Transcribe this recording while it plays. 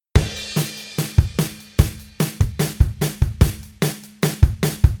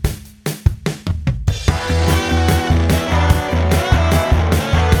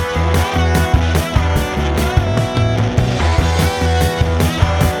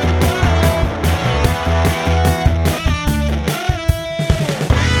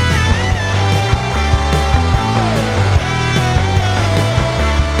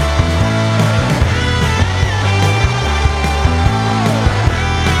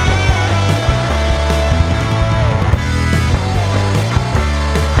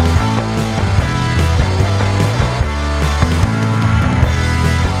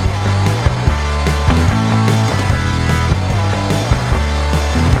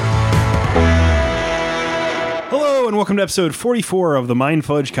and welcome to episode 44 of the Mind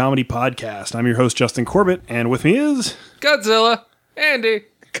Fudge Comedy Podcast. I'm your host, Justin Corbett, and with me is... Godzilla Andy.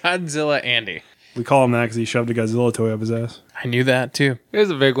 Godzilla Andy. We call him that because he shoved a Godzilla toy up his ass. I knew that, too. Here's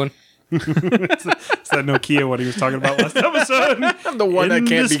a big one. It's that Nokia what he was talking about last episode. I'm the one that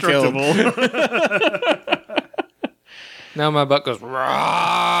can't be killed. Now my butt goes, roar.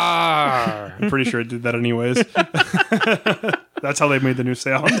 I'm pretty sure it did that anyways. That's how they made the new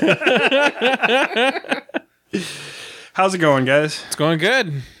sound. How's it going, guys? It's going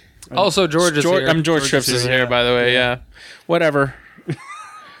good. Also, George is here. I'm George Trips is here, by the way, yeah. Whatever.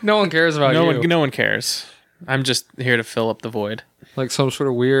 No one cares about you. No one cares. I'm just here to fill up the void. Like some sort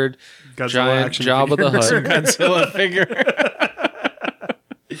of weird Godzilla giant action Jabba the figure. Hutt. Godzilla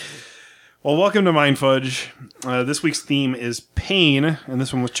figure. Well, welcome to Mind Fudge. This week's theme is pain, and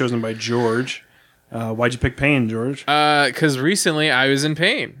this one was chosen by George. Why'd you pick pain, George? Because recently I was in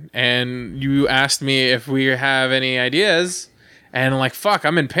pain, and you asked me if we have any ideas, and I'm like, fuck,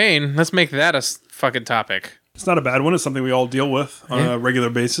 I'm in pain. Let's make that a fucking topic. It's not a bad one. It's something we all deal with on a regular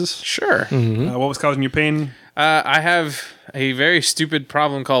basis. Sure. What was causing you pain? I have a very stupid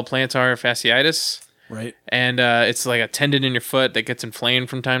problem called plantar fasciitis. Right. And it's like a tendon in your foot that gets inflamed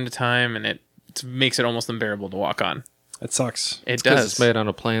from time to time, and it makes it almost unbearable to walk on. It sucks. It Because does. it's made out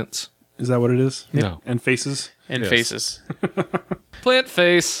of plants. Is that what it is? No. And faces? And Yes. faces. Plant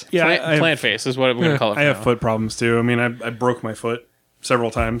face. Yeah, Plant face is what we're going to call it. I have foot problems too. I mean, I broke my foot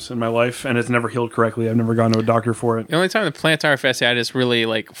several times in my life, and it's never healed correctly. I've never gone to a doctor for it. The only time the plantar fasciitis really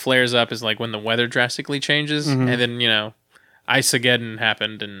like flares up is like when the weather drastically changes, and then, Iceageddon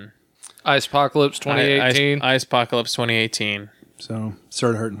happened, and Iceapocalypse 2018. Iceapocalypse 2018. So, it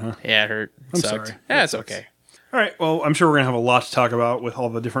started hurting, huh? Yeah, it hurt. It I'm sucked. sorry. Yeah, it's okay. All right, well, I'm sure we're going to have a lot to talk about with all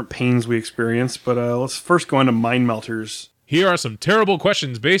the different pains we experience, but let's first go into Mind Melters. Here are some terrible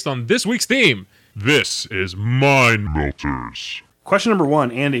questions based on this week's theme. This is Mind Melters. Question number 1,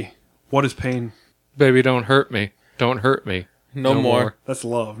 Andy, what is pain? Baby, don't hurt me. Don't hurt me. No more. That's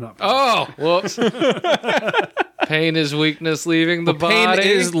love, not pain. Oh, whoops. Pain is weakness leaving the Pain body.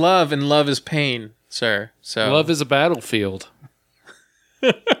 is love, and love is pain, sir. So Love is a battlefield.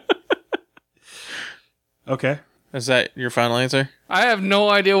 Okay. is that your final answer? I have no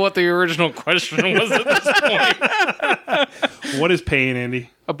idea what the original question was at this point. What is pain, Andy?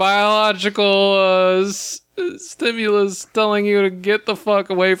 A biological stimulus telling you to get the fuck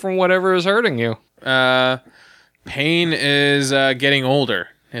away from whatever is hurting you. Pain is getting older.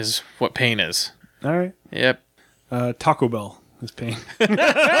 Is what pain is. All right. Yep. Taco Bell is pain.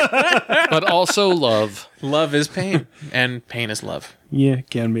 But also love. Love is pain, and pain is love. Yeah, it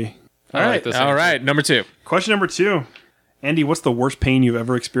can be. I like this All answer. right. Number 2. Question number 2. Andy, what's the worst pain you've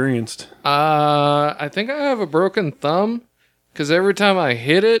ever experienced? I think I have a broken thumb because every time I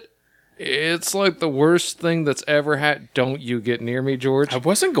hit it, it's like the worst thing that's ever had. Don't you get near me, George. I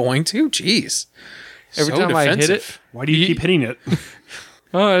wasn't going to. Jeez. Every So time I hit it, defensive. Why do you keep hitting it?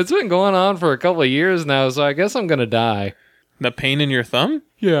 oh, it's been going on for a couple of years now, so I guess I'm gonna die. The pain in your thumb?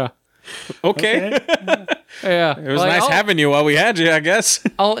 Yeah. Okay. Yeah. It was nice having you while we had you, I guess.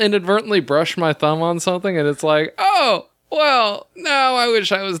 I'll inadvertently brush my thumb on something, and it's like, oh, well, now I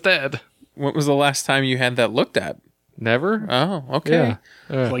wish I was dead. When was the last time you had that looked at? Never? Oh, okay.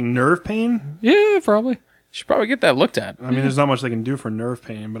 Yeah. Like nerve pain? Yeah, probably. You should probably get that looked at. I mean, there's not much they can do for nerve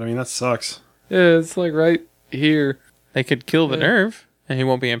pain, but I mean, that sucks. Yeah, it's like right here. They could kill the nerve, and he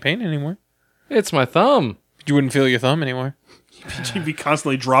won't be in pain anymore. It's my thumb. You wouldn't feel your thumb anymore. He'd be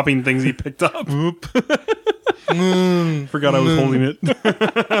constantly dropping things he picked up. Forgot I was holding it.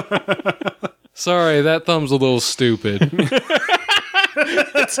 Sorry, that thumb's a little stupid. A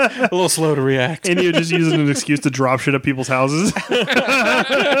little slow to react. And you just use it as an excuse to drop shit at people's houses. He's going to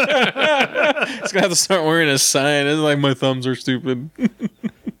have to start wearing a sign. It's like, my thumbs are stupid.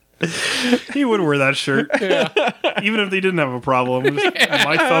 He would wear that shirt. Yeah. Even if they didn't have a problem. Just,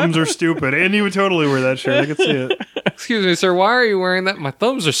 my thumbs are stupid. And he would totally wear that shirt. I could see it. Excuse me, sir, why are you wearing that? My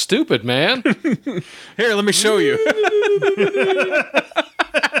thumbs are stupid, man. Here, let me show you.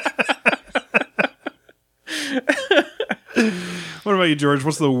 What about you, George?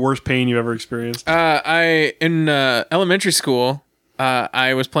 What's the worst pain you've ever experienced? In elementary school,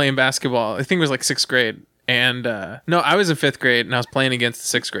 I was playing basketball. I think it was like 6th grade. And no, I was in 5th grade, and I was playing against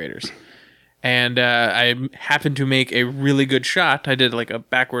the 6th graders. And I happened to make a really good shot. I did like a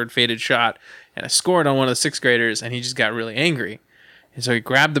backward faded shot, and I scored on one of the 6th graders, and he just got really angry. And so he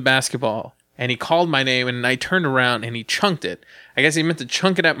grabbed the basketball, and he called my name, and I turned around, and he chunked it. I guess he meant to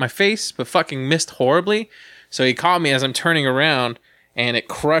chunk it at my face, but fucking missed horribly. So he called me as I'm turning around, and it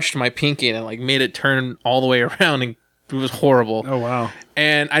crushed my pinky, and it like made it turn all the way around and It was horrible. Oh wow.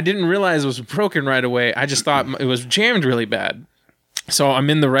 And I didn't realize it was broken right away. I just thought it was jammed really bad. So I'm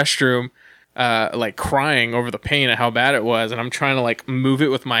in the restroom, like crying over the pain of how bad it was, and I'm trying to like move it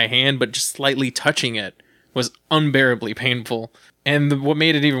with my hand, but just slightly touching it was unbearably painful. And what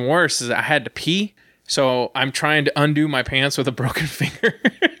made it even worse is I had to pee, so I'm trying to undo my pants with a broken finger.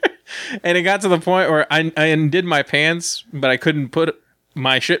 And it got to the point where I undid my pants, but I couldn't put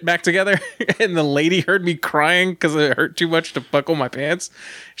my shit back together. And the lady heard me crying because it hurt too much to buckle my pants.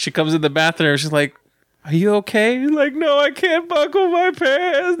 She comes in the bathroom. She's like, "Are you okay?" I'm like, "No, I can't buckle my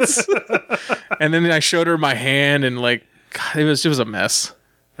pants." And then I showed her my hand, and like, God, it was a mess.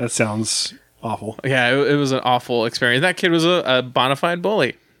 That sounds awful. Yeah, it was an awful experience. That kid was a bona fide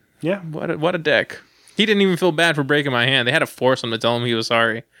bully. Yeah. What a dick. He didn't even feel bad for breaking my hand. They had to force him to tell him he was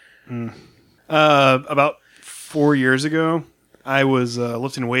sorry. About 4 years ago, I was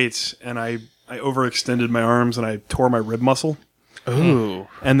lifting weights, and I overextended my arms, and I tore my rib muscle. Ooh.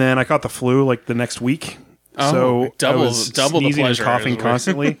 And then I caught the flu like the next week. So double I was the sneezing pleasure. and coughing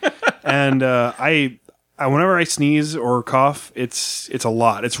constantly. And I whenever I sneeze or cough, it's a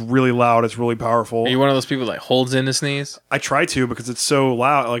lot. It's really loud. It's really powerful. Are you one of those people that holds in to sneeze? I try to because it's so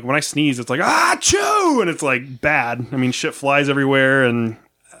loud. Like when I sneeze, it's like achoo, and it's like bad. I mean, shit flies everywhere, and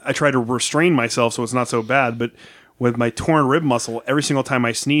I try to restrain myself so it's not so bad. But with my torn rib muscle, every single time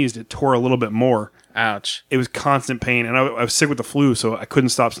I sneezed, it tore a little bit more. Ouch. It was constant pain, and I was sick with the flu, so I couldn't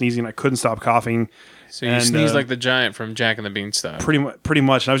stop sneezing. I couldn't stop coughing. So you sneeze like the giant from Jack and the Beanstalk. Pretty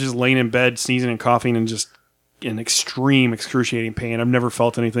much. And I was just laying in bed, sneezing and coughing, and just in extreme, excruciating pain. I've never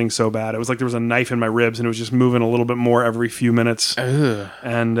felt anything so bad. It was like there was a knife in my ribs, and it was just moving a little bit more every few minutes. Ugh.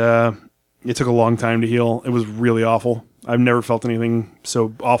 And it took a long time to heal. It was really awful. I've never felt anything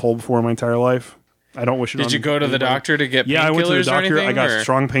so awful before in my entire life. I don't wish it on Did you go to the anybody. doctor to get painkillers? Yeah, I went to the or doctor. anything, I got or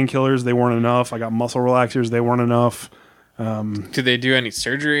strong painkillers. They weren't enough. I got muscle relaxers. They weren't enough. Did they do any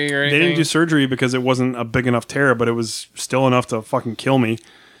surgery or anything? They didn't do surgery because it wasn't a big enough tear, but it was still enough to fucking kill me.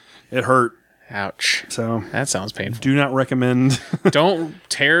 It hurt. Ouch. So That sounds painful. do not recommend. Don't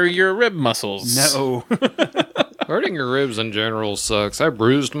tear your rib muscles. No. Hurting your ribs in general sucks. I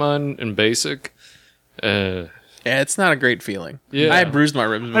bruised mine in basic. Yeah, it's not a great feeling. Yeah. I bruised my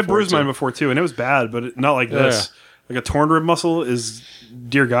ribs before. I bruised too. mine before too, and it was bad, but not like this. Like a torn rib muscle is,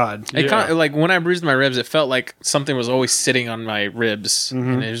 dear God. It kinda, like when I bruised my ribs, it felt like something was always sitting on my ribs,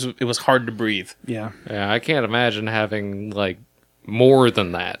 and it was hard to breathe. Yeah. Yeah, I can't imagine having like more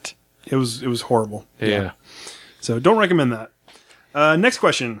than that. It was horrible. Yeah. So don't recommend that. Next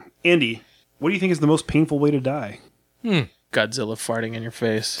question. Andy, what do you think is the most painful way to die? Godzilla farting in your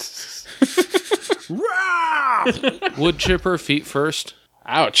face. Wood chipper, feet first.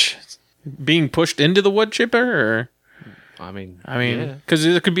 Ouch. Being pushed into the wood chipper, or I mean, because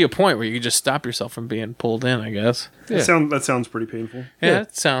there could be a point where you could just stop yourself from being pulled in. I guess. Yeah. That sounds pretty painful. Yeah,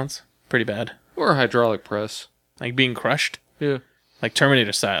 that sounds pretty bad. or hydraulic press. Like being crushed, Yeah. like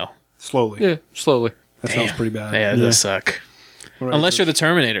Terminator style. Slowly. Yeah, slowly. That sounds pretty bad. Yeah, it does suck. What about Unless you? you're the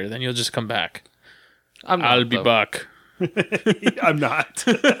Terminator, then you'll just come back. I'm not, I'll be though. back. I'm not.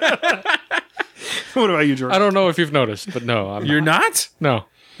 What about you, George? I don't know if you've noticed, but no, I'm You're not? no.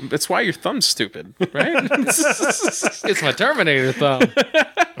 That's why your thumb's stupid, right? It's my Terminator thumb.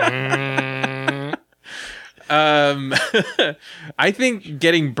 I think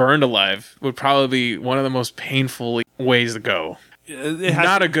getting burned alive would probably be one of the most painful ways to go. It has,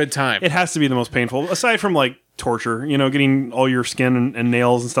 Not a good time. it has to be the most painful, aside from like torture. You know, getting all your skin and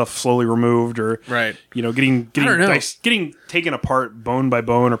nails and stuff slowly removed, or Right. You know, getting don't know. getting taken apart bone by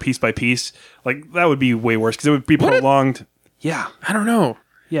bone or piece by piece. Like that would be way worse because it would be prolonged. Yeah, I don't know.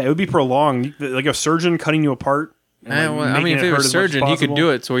 yeah, it would be prolonged. Like a surgeon cutting you apart. and, like, I mean, making if they it were a hurt as much as surgeon, he could possible. do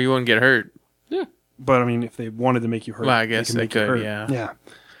it so you wouldn't get hurt. But I mean, if they wanted to make you hurt, Well, I guess can they make you could, hurt. yeah.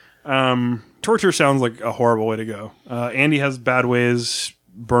 Yeah. Torture sounds like a horrible way to go. Andy has bad ways.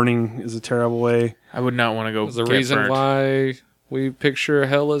 Burning is a terrible way. I would not want to go. There's a get reason burnt. why we picture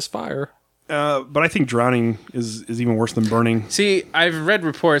hell as fire. But I think drowning is even worse than burning. See, I've read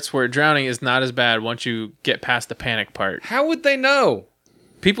reports where drowning is not as bad once you get past the panic part. How would they know?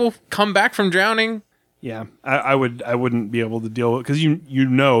 People come back from drowning. Yeah, I wouldn't be able to deal with because you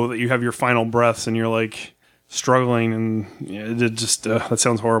know that you have your final breaths and you're like struggling and it just that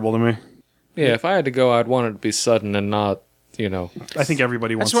sounds horrible to me. Yeah, if I had to go, I'd want it to be sudden and not, I think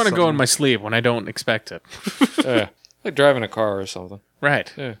everybody I wants. just want to go in something. my sleep when I don't expect it. like driving a car or something.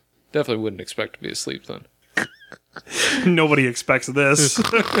 Right. Yeah, definitely wouldn't expect to be asleep then. Nobody expects this.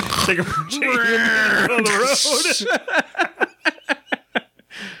 Take a change in the middle of the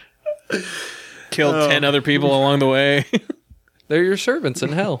road. Killed 10 other people along the way. They're your servants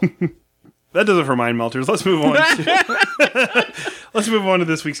in hell. That does it for Mind Melters. Let's move on. Let's move on to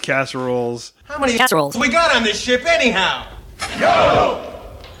this week's casseroles. How many casseroles we got on this ship anyhow?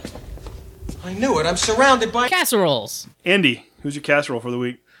 I knew it. I'm surrounded by Casseroles. Andy, who's your casserole for the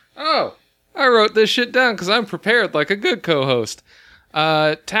week? Oh, I wrote this shit down because I'm prepared like a good co-host.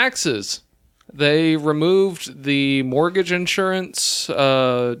 Taxes. They removed the mortgage insurance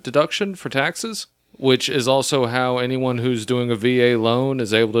deduction for taxes, which is also how anyone who's doing a VA loan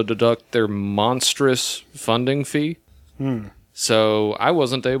is able to deduct their monstrous funding fee. So I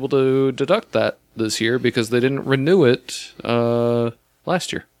wasn't able to deduct that this year because they didn't renew it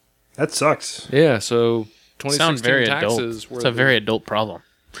last year. That sucks. Yeah, so 2016 Sounds very taxes adult. were It's a very adult problem.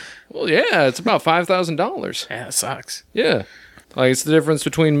 well, yeah, it's about $5,000. Yeah, it sucks. Yeah. Like, it's the difference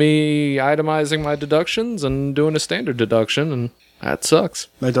between me itemizing my deductions and doing a standard deduction, and that sucks.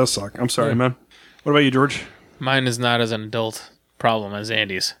 That does suck. I'm sorry, man. What about you, George? Mine is not as an adult problem as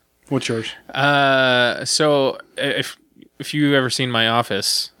Andy's. What's yours? So if you've ever seen my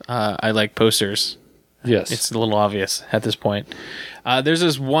office, I like posters. Yes. It's a little obvious at this point. There's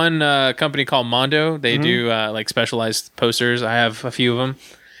this one company called Mondo. They do like specialized posters. I have a few of them.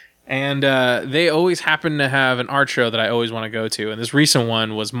 And they always happen to have an art show that I always want to go to. And this recent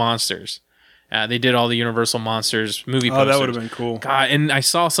one was Monsters. They did all the Universal Monsters movie posters. Oh, that would have been cool. God, and I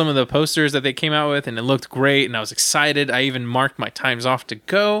saw some of the posters that they came out with, and it looked great, and I was excited. I even marked my times off to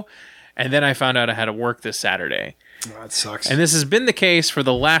go. And then I found out I had to work this Saturday. Oh, that sucks. And this has been the case for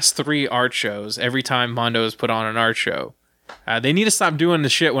the last 3 art shows, every time Mondo has put on an art show. They need to stop doing the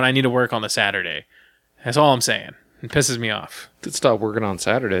shit when I need to work on the Saturday. That's all I'm saying. It pisses me off. Could stop working on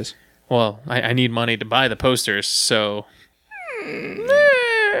Saturdays. Well, I need money to buy the posters, so...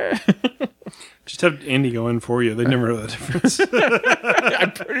 Just have Andy go in for you. They never know the difference.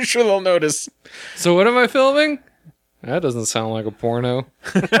 I'm pretty sure they'll notice. So what am I filming? That doesn't sound like a porno.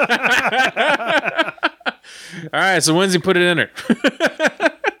 All right, so when's he put it in her?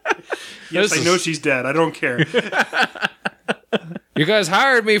 Yes, I know she's dead. I don't care. You guys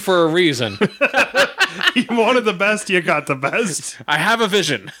hired me for a reason. You wanted the best, you got the best. I have a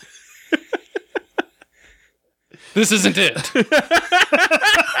vision. This isn't it.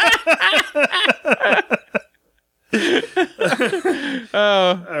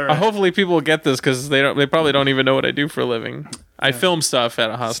 Hopefully people will get this because they probably don't even know what I do for a living. I film stuff at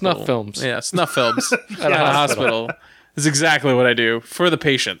a hospital. Snuff films. Yeah, snuff films at a hospital. Is exactly what I do for the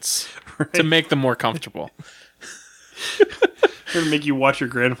patients to make them more comfortable. We're going to make you watch your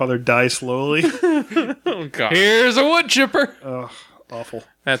grandfather die slowly. Oh god, Here's a wood chipper. Awful.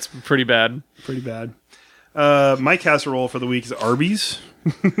 that's pretty bad. Pretty bad. My casserole for the week is Arby's.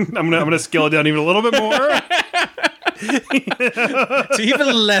 I'm gonna scale it down even a little bit more. To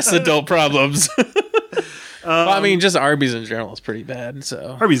even less adult problems. Well, I mean, just Arby's in general is pretty bad.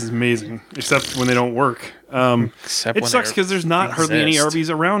 So Arby's is amazing, except when they don't work. except It when sucks they're- because there's not hardly any exist. Arby's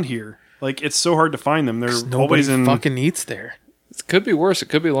around here. Like, it's so hard to find them. They're nobody always in. fucking eats there. It could be worse. It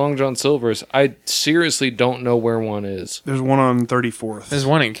could be Long John Silver's. I seriously don't know where one is. There's one on 34th. There's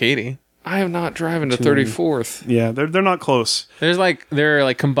one in Katy. I am not driving to 34th. Yeah, they're not close. They're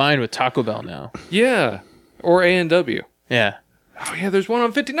like combined with Taco Bell now. Yeah. Or A&W. Yeah, Oh, yeah, there's one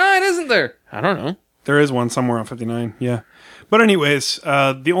on 59, isn't there? I don't know. There is one somewhere on 59. Yeah, but anyways,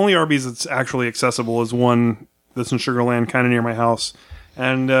 the only Arby's that's actually accessible is one that's in Sugarland, kind of near my house.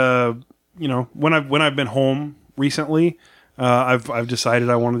 And you know, when I've been home recently, I've decided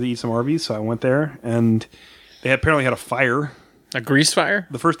I wanted to eat some Arby's, so I went there, and they apparently had a fire. A grease fire?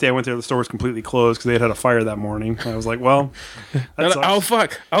 The first day I went there, the store was completely closed because they had a fire that morning. And I was like, well, that sucks. Oh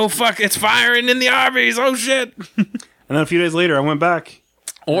fuck! Oh fuck! It's firing in the Arby's! Oh shit! And then a few days later, I went back.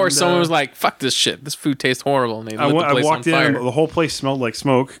 Or And, someone was like, "Fuck this shit! This food tastes horrible." And they I lit the place walked on in, fire. and the whole place smelled like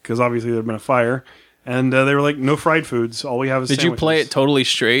smoke because obviously there had been a fire. And they were like, no fried foods. All we have is Did you play sandwiches." it totally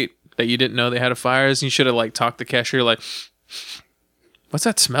straight that you didn't know they had a fire? You should have like talked to the cashier like, "What's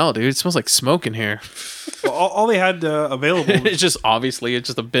that smell, dude? It smells like smoke in here." Well, all they had available was It's just obviously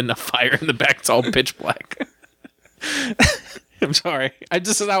it's just been a fire in the back. It's all pitch black. I'm sorry.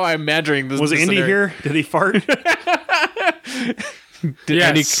 This is how I'm imagining this. Was this Andy scenario. here? Did he fart? Did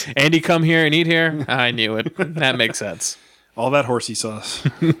Yes. Andy come here and eat here? I knew it. That makes sense. All that horsey sauce.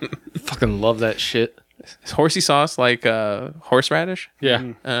 Fucking love that shit. Is horsey sauce like horseradish?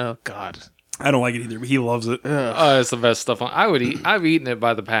 Yeah. Oh God. I don't like it either, but he loves it. Oh, it's the best stuff. I've eaten it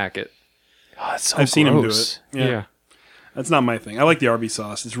by the packet. Oh, it's so I've seen him do gross. it. Yeah. That's not my thing. I like the Arby's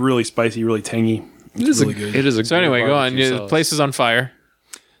sauce. It's really spicy, really tangy. It's really good. It is a So good anyway, go on. barbecue Yeah, the sauce. place is on fire.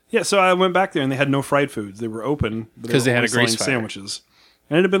 Yeah, so I went back there and they had no fried foods. They were open but 'Cause they were had a only selling grease fire. sandwiches.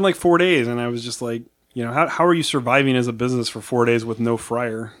 And it had been like 4 days, and I was just like, you know, how are you surviving as a business for 4 days with no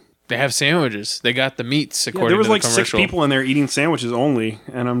fryer? They have sandwiches. They got the meats according there was to the like 6 commercial. people in there eating sandwiches only,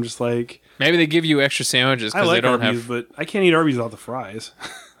 and I'm just like, Maybe they give you extra sandwiches I because they like don't Arby's, have. but I can't eat Arby's without the fries.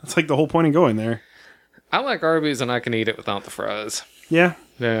 That's like the whole point of going there. I like Arby's and I can eat it without the fries. Yeah.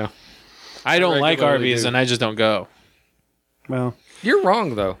 Yeah. I don't like regularly Arby's do. and I just don't go. Well, You're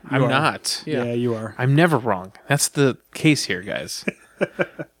wrong, though. I'm are. not. yeah, you are. I'm never wrong. That's the case here, guys.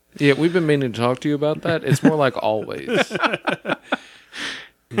 Yeah, we've been meaning to talk to you about that. It's more like always.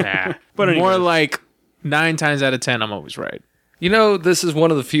 Nah. But More anyways. like 9 times out of 10, I'm always right. You know, this is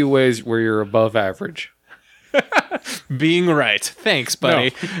one of the few ways where you're above average. Being right. Thanks,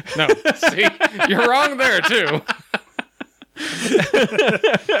 buddy. No, see, you're wrong there too.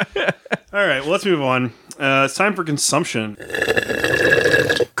 All right, well, let's move on. It's time for consumption.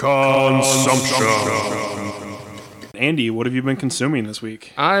 Andy, what have you been consuming this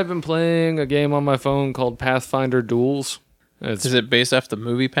week? I've been playing a game on my phone called Pathfinder Duels. It's Is it based off the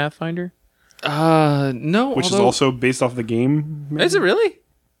movie Pathfinder? no, Which is although- also based off the game. maybe? Is it really?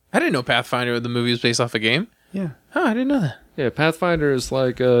 I didn't know Pathfinder, the movie, was based off a game. Yeah. Oh, I didn't know that. yeah, Pathfinder is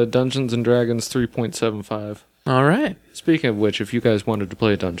like Dungeons and Dragons 3.75. All right. Speaking of which, if you guys wanted to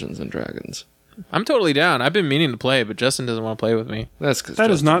play Dungeons and Dragons, I'm totally down. I've been meaning to play, but Justin doesn't want to play with me. that's because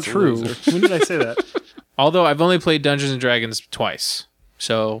That is not true. When did I say that? Although I've only played Dungeons and Dragons twice,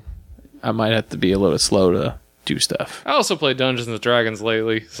 so I might have to be a little slow to do stuff. I also play Dungeons and Dragons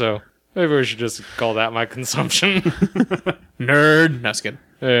lately, so maybe we should just call that my consumption. Nerd. No, just kidding.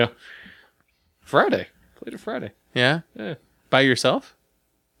 Yeah. Friday. Played it Friday. Yeah? Yeah. By yourself?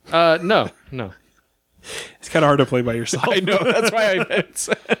 No. It's kind of hard to play by yourself. I know. That's why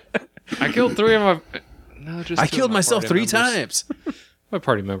I I killed 3 of my... No, just I 2 of killed my myself party 3 members. times. My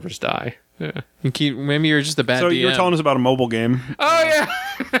party members die. Yeah. Maybe you're just a bad So DM. you were telling us about a mobile game. Oh,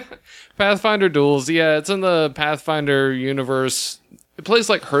 yeah. Pathfinder Duels. Yeah, it's in the Pathfinder universe. It plays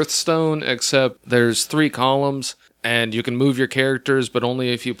like Hearthstone, except there's 3 columns, and you can move your characters, but only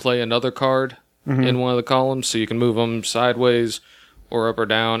if you play another card in one of the columns. So you can move them sideways or up or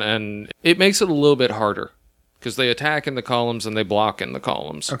down, and it makes it a little bit harder because they attack in the columns and they block in the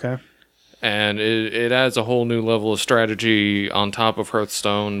columns. Okay. And it adds a whole new level of strategy on top of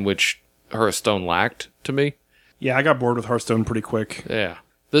Hearthstone, which Hearthstone lacked to me. Yeah, I got bored with Hearthstone pretty quick. Yeah.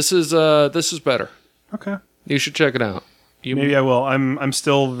 This is better. Okay. You should check it out. Maybe I will. I'm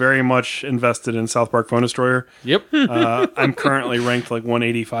still very much invested in South Park Phone Destroyer. Yep. I'm currently ranked like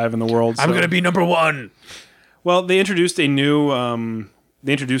 185 in the world. I'm so- going to be number 1. Well, they introduced a new.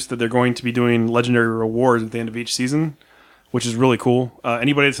 They introduced that they're going to be doing legendary rewards at the end of each season, which is really cool.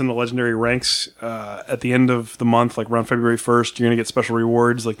 Anybody that's in the legendary ranks at the end of the month, like around February 1st, you're gonna get special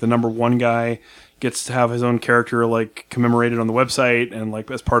rewards. Like the number 1 guy gets to have his own character like commemorated on the website and like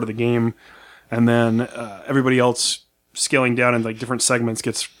as part of the game, and then everybody else scaling down in like different segments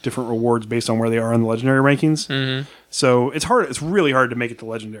gets different rewards based on where they are in the legendary rankings. Mm-hmm. So it's hard. It's really hard to make it to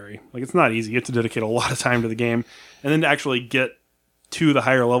legendary. Like it's not easy. You have to dedicate a lot of time to the game, and then to actually get to the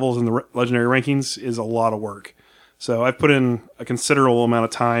higher levels in the legendary rankings is a lot of work. So I've put in a considerable amount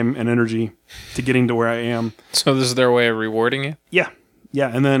of time and energy to getting to where I am. So this is their way of rewarding you? Yeah.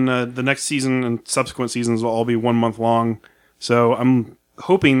 And then the next season and subsequent seasons will all be 1 month long. So I'm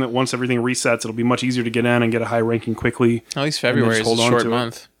hoping that once everything resets, it'll be much easier to get in and get a high ranking quickly. At least February is hold a on short to it.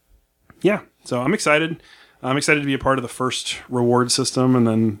 month. Yeah. So I'm excited. I'm excited to be a part of the first reward system and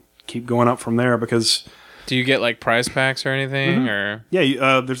then keep going up from there because, Do you get like prize packs or anything? Or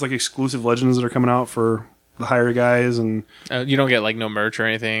there's like exclusive legends that are coming out for the higher guys. And you don't get like no merch or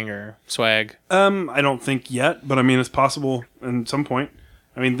anything or swag? I don't think yet, but I mean, it's possible at some point.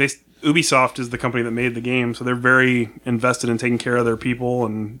 I mean, Ubisoft is the company that made the game, so they're very invested in taking care of their people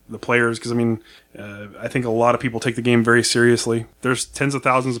and the players. Because I mean, I think a lot of people take the game very seriously. There's tens of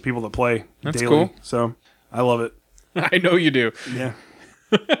thousands of people that play That's daily, cool. so I love it. I know you do. Yeah.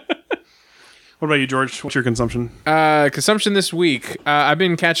 What about you, George? What's your consumption? Consumption this week. I've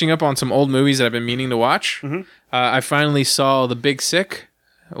been catching up on some old movies that I've been meaning to watch. I finally saw The Big Sick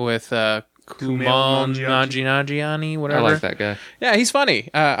with Kumail Nanjiani, whatever. I like that guy. Yeah, he's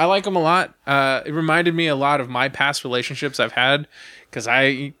funny. I like him a lot. It reminded me a lot of my past relationships I've had because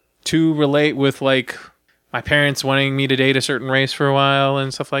I too relate with like my parents wanting me to date a certain race for a while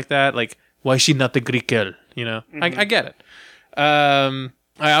and stuff like that. Like, why is she not the Greek girl? You know, I get it.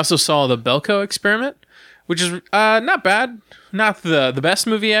 I also saw The Belko Experiment, which is not bad. Not the best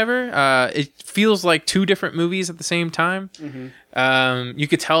movie ever. It feels like 2 different movies at the same time. You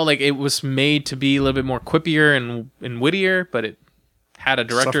could tell like it was made to be a little bit more quippier and wittier, but it had a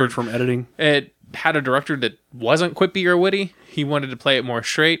director. Suffered from editing. It had a director that wasn't quippy or witty. He wanted to play it more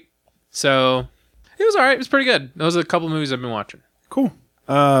straight. So it was all right. It was pretty good. Those are a couple movies I've been watching. Cool.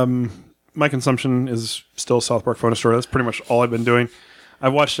 My consumption is still South Park Phone Store. That's pretty much all I've been doing.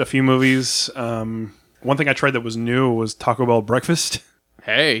 I've watched a few movies. One thing I tried that was new was Taco Bell breakfast.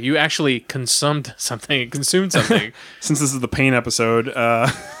 Hey, you actually consumed something. Since this is the pain episode, I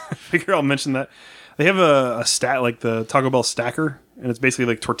figure I'll mention that. They have a stat like the Taco Bell stacker, and it's basically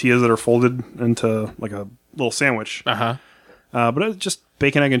like tortillas that are folded into like a little sandwich. Uh-huh. But it's just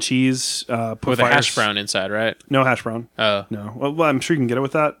bacon, egg, and cheese. Put With a hash brown inside, right? No hash brown. Oh. No. Well, I'm sure you can get it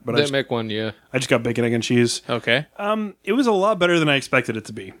with that. But They make one, yeah. I just got bacon, egg, and cheese. Okay. It was a lot better than I expected it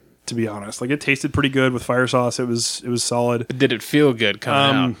to be honest. Like, it tasted pretty good with fire sauce. It was solid. Did it feel good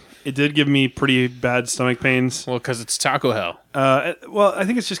coming out? It did give me pretty bad stomach pains. Well, because it's Taco Hell. Well, I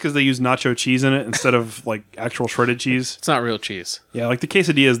think it's just because they use nacho cheese in it instead of like actual shredded cheese. It's not real cheese. Yeah, like the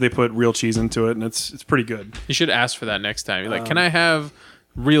quesadillas, they put real cheese into it, and it's pretty good. You should ask for that next time. You're like, can I have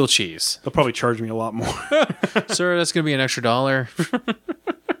real cheese? They'll probably charge me a lot more. Sir, that's going to be an extra $1.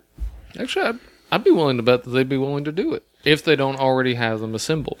 Actually, I'd be willing to bet that they'd be willing to do it if they don't already have them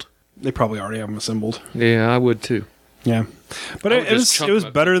assembled. They probably already have them assembled. Yeah, I would too. Yeah, but I would it just chunk was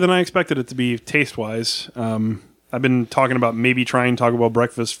that. better than I expected it to be taste wise. I've been talking about maybe trying Taco Bell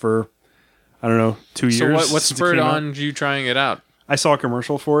breakfast for, I don't know, 2 years. So what since it spurred came out. on you trying it out? I saw a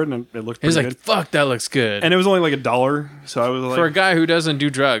commercial for it, and it looked He was pretty like, good. fuck, that looks good. And it was only like $1, so I was like, For a guy who doesn't do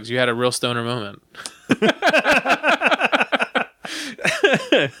drugs, you had a real stoner moment.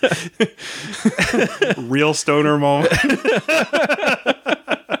 real stoner moment.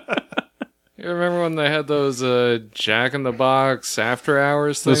 You remember when they had those Jack in the Box after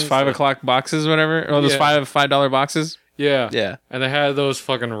hours things? Those 5 o'clock boxes, whatever? Or those Yeah. $5 boxes? Yeah. Yeah. And they had those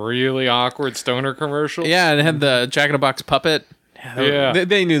fucking really awkward stoner commercials. Yeah, and it had the Jack in the Box puppet. Yeah.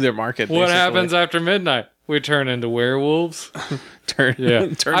 They knew their market. What basically. happens after midnight? We turn into werewolves. Turn, Yeah.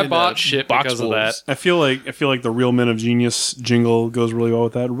 turn I into bought shit box because of wolves. that. I feel like the Real Men of Genius jingle goes really well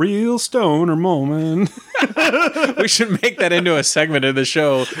with that. Real stoner moment. We should make that into a segment of the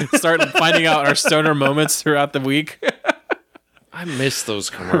show. Start finding out our stoner moments throughout the week. I miss those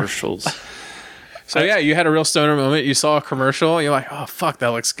commercials. So yeah, you had a real stoner moment. You saw a commercial. And you're like, oh fuck, that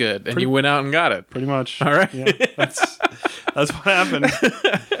looks good, and you went out and got it. Pretty much. All right. Yeah, that's what happened.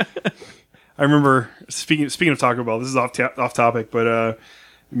 I remember speaking of Taco Bell. This is off topic, but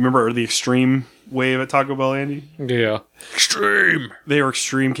remember the extreme wave at Taco Bell, Andy? Yeah. Extreme. They were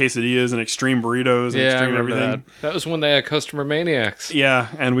extreme quesadillas and extreme burritos and Yeah, I extreme remember everything. That was when they had customer maniacs. Yeah,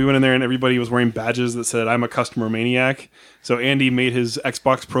 and we went in there and everybody was wearing badges that said "I'm a customer maniac." So Andy made his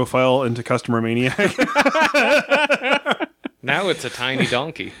Xbox profile into customer maniac. Now it's a tiny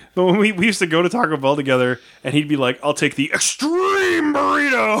donkey. But when we used to go to Taco Bell together, and he'd be like, "I'll take the extreme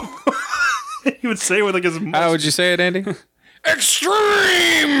burrito." He would say it with like as much. How would you say it, Andy?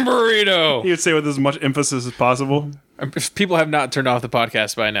 Extreme burrito. He would say it with as much emphasis as possible. If people have not turned off the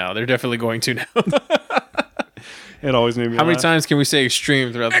podcast by now, they're definitely going to now. It always made me. How many laugh. times can we say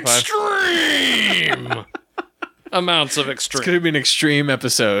extreme throughout the podcast? Extreme. Amounts of It's extreme. going to be an extreme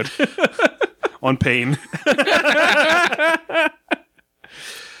episode. on pain?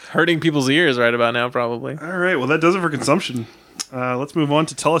 Hurting people's ears right about now, probably. All right, well that does it for consumption. Let's move on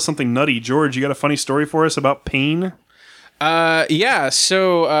to tell us something nutty. George, you got a funny story for us about pain? Yeah,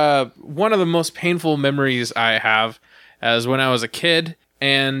 so one of the most painful memories I have is when I was a kid,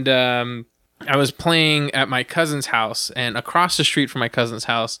 and I was playing at my cousin's house, and across the street from my cousin's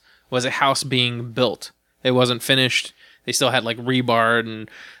house was a house being built. It wasn't finished. They still had like rebar, and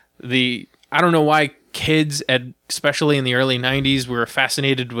I don't know why kids, especially in the early 90s, were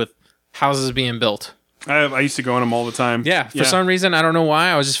fascinated with houses being built. I used to go in them all the time. Yeah, for some reason, I don't know why.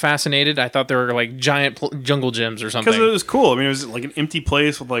 I was just fascinated. I thought they were like giant jungle gyms or something. Because it was cool. I mean, it was like an empty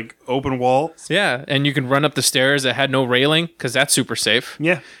place with like open walls. Yeah, and you can run up the stairs that had no railing because that's super safe.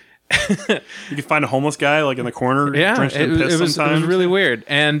 Yeah. You could find a homeless guy like in the corner. Yeah, drenched it in piss was sometimes. really weird.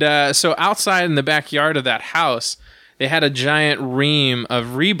 And so outside in the backyard of that house, they had a giant ream of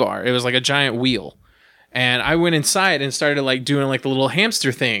rebar. It was like a giant wheel. And I went inside and started like doing like the little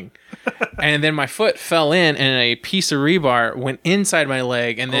hamster thing. And then my foot fell in and a piece of rebar went inside my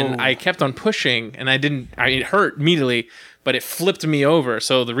leg. And then I kept on pushing and it hurt immediately, but it flipped me over.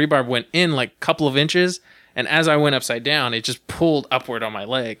 So the rebar went in like a couple of inches. And as I went upside down, it just pulled upward on my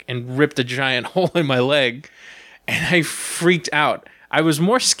leg and ripped a giant hole in my leg. And I freaked out. I was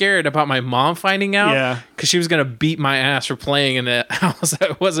more scared about my mom finding out. Yeah. Because she was going to beat my ass for playing in a house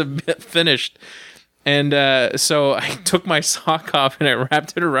that wasn't finished. And so I took my sock off and I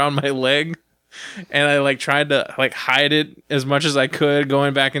wrapped it around my leg. And I like tried to like hide it as much as I could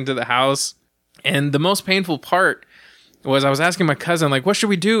going back into the house. And the most painful part was I was asking my cousin, like, what should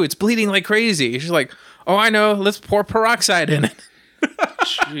we do? It's bleeding like crazy. She's like, oh, I know. Let's pour peroxide in it.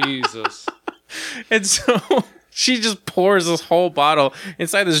 Jesus. And so she just pours this whole bottle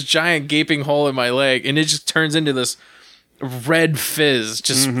inside this giant gaping hole in my leg, and it just turns into this red fizz,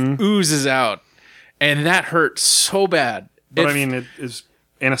 just oozes out. And that hurt so bad. But I mean, it is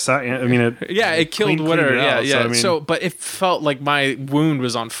anesthetic. I mean, it killed cleaned whatever. it out, Yeah. I mean, So, but it felt like my wound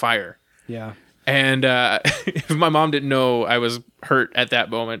was on fire. yeah. And if my mom didn't know I was hurt at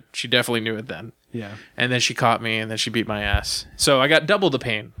that moment, she definitely knew it then. Yeah. And then she caught me, and then she beat my ass. So I got double the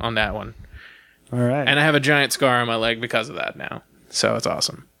pain on that one. All right. And I have a giant scar on my leg because of that now. So it's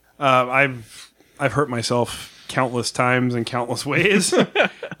awesome. I've hurt myself countless times in countless ways.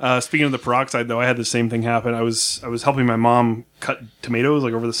 Speaking of the peroxide, though, I had the same thing happen. I was helping my mom cut tomatoes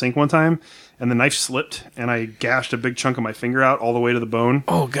like over the sink one time, and the knife slipped, and I gashed a big chunk of my finger out all the way to the bone.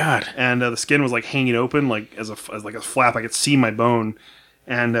 Oh God! And the skin was like hanging open, like as like a flap. I could see my bone,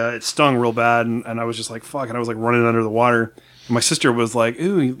 and it stung real bad. And I was just like, "Fuck!" And I was like running under the water. And my sister was like,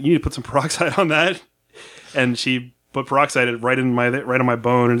 "Ooh, you need to put some peroxide on that," and she put peroxide right on my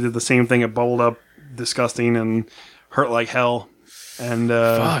bone and did the same thing. It bubbled up, disgusting, and hurt like hell. And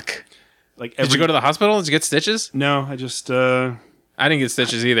Fuck! like Did you go to the hospital? Did you get stitches? No, I just I didn't get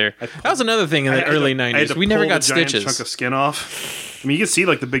stitches either. That was another thing in the early I had '90s. to We never pull got the giant stitches. chunk of skin off. I mean, you can see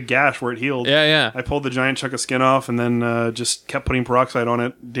like the big gash where it healed. Yeah. I pulled the giant chunk of skin off and then just kept putting peroxide on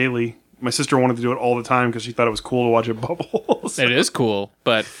it daily. My sister wanted to do it all the time because she thought it was cool to watch it bubble. So- It is cool,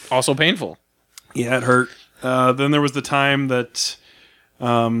 but also painful. Yeah, it hurt. Then there was the time that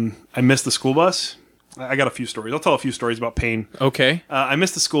I missed the school bus. I got a few stories. I'll tell a few stories about pain. Okay. I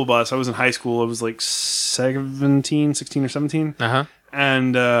missed the school bus. I was in high school. I was like 16 or 17. Uh-huh.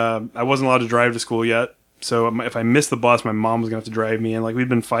 And I wasn't allowed to drive to school yet. So if I missed the bus, my mom was going to have to drive me. And like we'd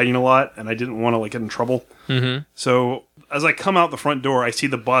been fighting a lot, and I didn't want to like get in trouble. Mm-hmm. So as I come out the front door, I see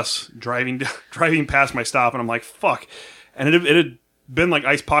the bus driving past my stop, and I'm like, fuck. And it had been like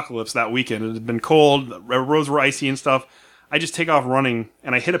ice apocalypse that weekend. It had been cold. The roads were icy and stuff. I just take off running,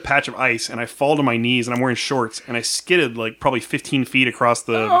 and I hit a patch of ice, and I fall to my knees, and I'm wearing shorts, and I skidded like probably 15 feet across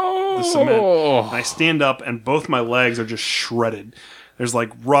the cement. And I stand up, and both my legs are just shredded. There's like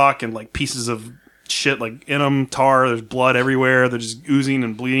rock and like pieces of shit like in them, tar. There's blood everywhere. They're just oozing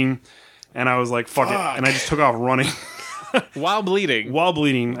and bleeding. And I was like, fuck it. And I just took off running. While bleeding. While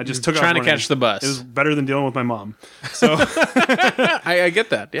bleeding, I just took off Trying running. to catch the bus. It was better than dealing with my mom. So I get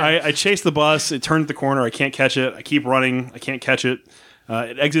that. Yeah. I chased the bus. It turned the corner. I can't catch it. I keep running. I can't catch it.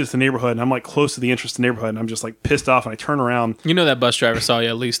 It exits the neighborhood, and I'm like close to the entrance to the neighborhood, and I'm just like pissed off, and I turn around. You know that bus driver saw you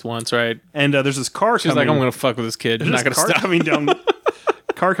at least once, right? And there's this car She's coming. like, I'm going to fuck with this kid. You're There's not this going to car stop. coming down.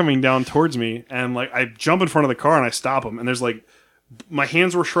 Car coming down towards me, and like I jump in front of the car and I stop him, and there's like my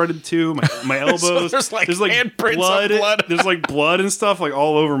hands were shredded too, my elbows. there's like handprints blood, of blood. There's like blood and stuff like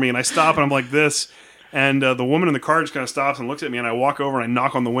all over me, and I stop and I'm like this, and the woman in the car just kind of stops and looks at me, and I walk over and I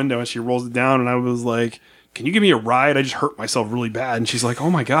knock on the window, and she rolls it down, and I was like, "Can you give me a ride? I just hurt myself really bad." And she's like,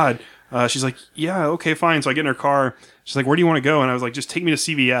 "Oh my god." She's like, "Yeah, okay, fine." So I get in her car. She's like, "Where do you want to go?" And I was like, "Just take me to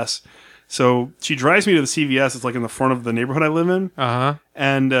CVS." So she drives me to the CVS. It's like in the front of the neighborhood I live in. Uh-huh.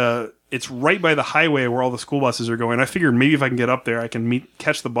 And it's right by the highway where all the school buses are going. I figured maybe if I can get up there, I can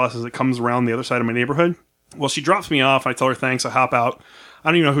catch the bus as it comes around the other side of my neighborhood. Well, she drops me off. I tell her thanks. I hop out. I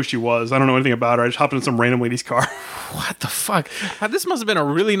don't even know who she was. I don't know anything about her. I just hopped in some random lady's car. What the fuck? This must have been a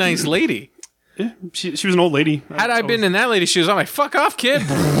really nice lady. Yeah, she was an old lady. Had I been in that lady's shoes, I'm like, fuck off, kid.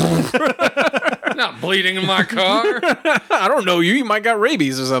 Not bleeding in my car. I don't know you. You might got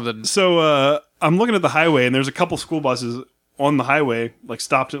rabies or something. So I'm looking at the highway, and there's a couple school buses on the highway, like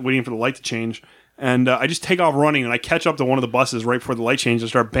stopped waiting for the light to change. And I just take off running, and I catch up to one of the buses right before the light change and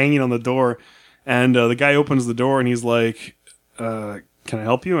start banging on the door. And the guy opens the door, and he's like, "Can I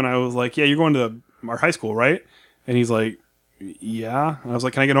help you?" And I was like, "Yeah, you're going to our high school, right?" And he's like, "Yeah." And I was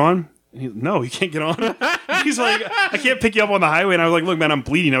like, "Can I get on?" And he's, "No, you can't get on." He's like, "I can't pick you up on the highway." And I was like, "Look, man, I'm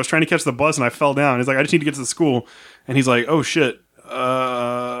bleeding. I was trying to catch the bus, and I fell down." He's like, "I just need to get to the school." And he's like, "Oh, shit.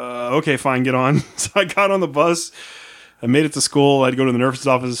 Okay, fine, get on." So I got on the bus. I made it to school. I had to go to the nurse's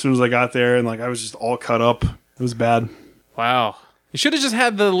office as soon as I got there, and like I was just all cut up. It was bad. Wow. You should have just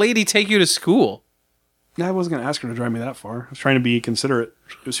had the lady take you to school. I wasn't going to ask her to drive me that far. I was trying to be considerate.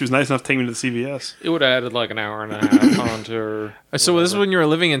 She was nice enough to take me to the CVS. It would have added like an hour and a half onto her. So this is when you were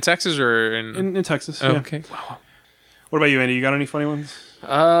living in Texas or In Texas, Oh, yeah. okay. Wow. What about you, Andy? You got any funny ones?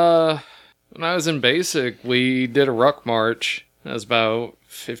 When I was in basic, we did a ruck march. That was about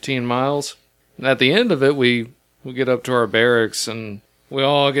 15 miles. And at the end of it, we get up to our barracks and we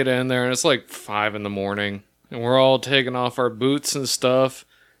all get in there, and it's like 5 in the morning. And we're all taking off our boots and stuff.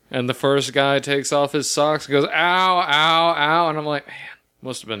 And the first guy takes off his socks and goes, "Ow, ow, ow." And I'm like, man,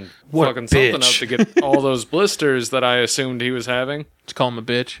 Must have been What a fucking something up bitch. to get all those blisters that I assumed he was having. Just call him a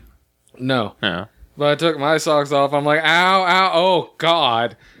bitch. No. No. But I took my socks off. I'm like, ow, ow, oh,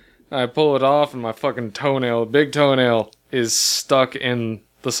 God. I pull it off, and my fucking toenail, big toenail, is stuck in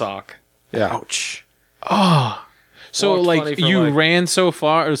the sock. Yeah. Ouch. So, Walked funny like, for, you like- ran so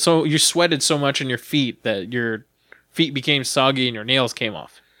far, so you sweated so much in your feet that your feet became soggy and your nails came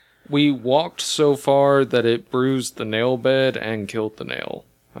off. We walked so far that it bruised the nail bed and killed the nail,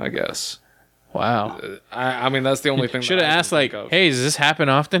 I guess. Wow. I mean, that's the only thing Should that have I can asked, like, think of. hey, does this happen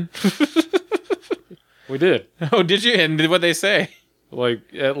often? We did. Oh, did you? And what'd they say? Like,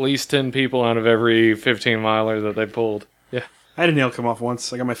 at least 10 people out of every 15-miler that they pulled. Yeah. I had a nail come off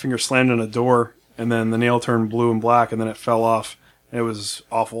once. I got my finger slammed in a door, and then the nail turned blue and black, and then it fell off. It was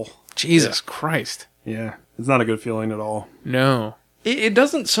awful. Jesus Christ. Yeah, it's not a good feeling at all. No. It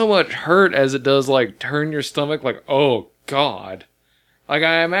doesn't so much hurt as it does, like, turn your stomach, like, oh, God. Like,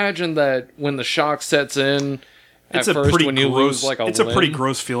 I imagine that when the shock sets in, It's at a first pretty when you gross. lose, like, It's a pretty limb.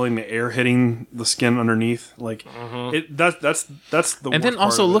 gross feeling. The air hitting the skin underneath, like that's the. And then worst part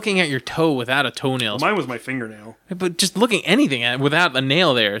also of it. looking at your toe without a toenail. Mine was my fingernail. But just looking anything at it without a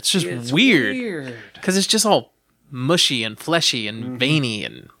nail there, it's just It's weird. Because it's just all mushy and fleshy and veiny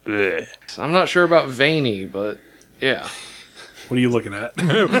and... Bleh. I'm not sure about veiny, but yeah. What are you looking at?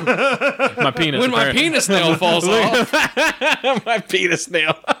 My penis. When my apparently. penis nail falls off. My penis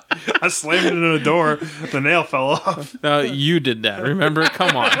nail. I slammed it in a door. The nail fell off. No, you did that. Remember?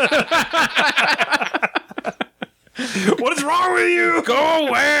 Come on. What is wrong with you? Go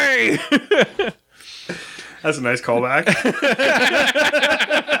away. That's a nice callback.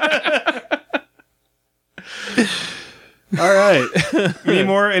 All right.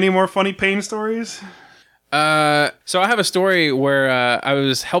 Any more funny pain stories? So I have a story where I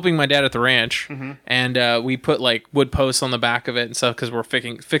was helping my dad at the ranch, and we put like wood posts on the back of it and stuff because we're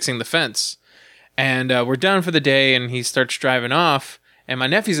fixing the fence. And we're done for the day, and he starts driving off. And my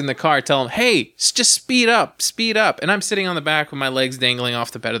nephew's in the car. I tell him, "Hey, just speed up, speed up." And I'm sitting on the back with my legs dangling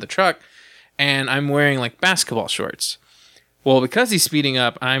off the bed of the truck, and I'm wearing like basketball shorts. Well, because he's speeding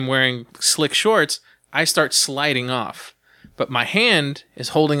up, I'm wearing slick shorts. I start sliding off, but my hand is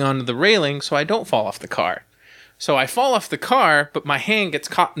holding onto the railing so I don't fall off the car. So I fall off the car, but my hand gets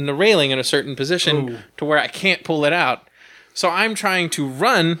caught in the railing in a certain position to where I can't pull it out. So I'm trying to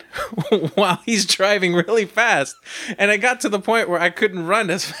run while he's driving really fast. And I got to the point where I couldn't run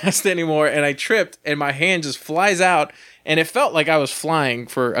as fast anymore, and I tripped, and my hand just flies out. And it felt like I was flying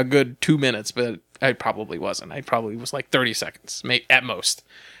for a good 2 minutes, but I probably wasn't. I probably was like 30 seconds at most.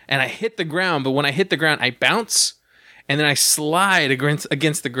 And I hit the ground, but when I hit the ground, I bounce, and then I slide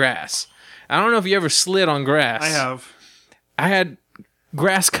against the grass. I don't know if you ever slid on grass. I have. I had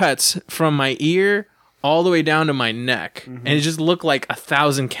grass cuts from my ear all the way down to my neck, and it just looked like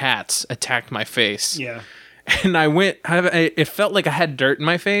 1,000 cats attacked my face. Yeah. And it felt like I had dirt in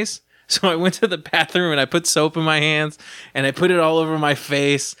my face. So I went to the bathroom and I put soap in my hands and I put it all over my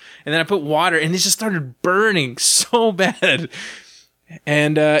face, and then I put water, and it just started burning so bad.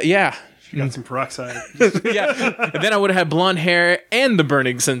 And yeah. You got some peroxide. Yeah. And then I would have had blonde hair and the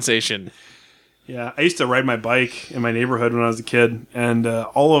burning sensation. Yeah, I used to ride my bike in my neighborhood when I was a kid, and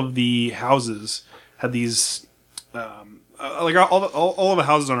all of the houses had these, like all of the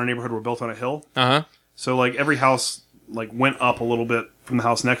houses in our neighborhood were built on a hill. Uh-huh. So like every house like went up a little bit from the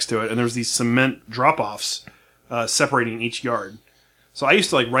house next to it, and there was these cement drop-offs separating each yard. So I used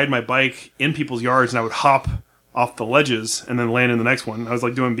to like ride my bike in people's yards, and I would hop off the ledges and then land in the next one. I was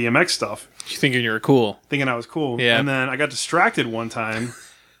like doing BMX stuff, You thinking you were cool. thinking I was cool. Yeah. And then I got distracted one time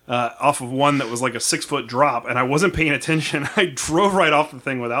off of one that was like a 6-foot drop, and I wasn't paying attention. I drove right off the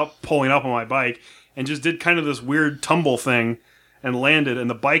thing without pulling up on my bike and just did kind of this weird tumble thing and landed, and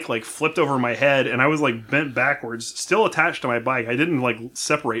the bike like flipped over my head, and I was like bent backwards, still attached to my bike. I didn't like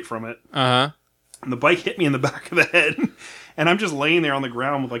separate from it. Uh-huh. And the bike hit me in the back of the head. And I'm just laying there on the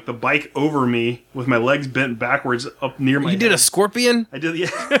ground with like the bike over me with my legs bent backwards up near my You did head. a scorpion? I did, yeah.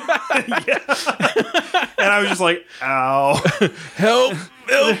 Yeah. And I was just like, ow. Help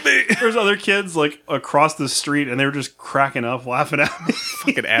me. There's other kids like across the street, and they were just cracking up, laughing at me.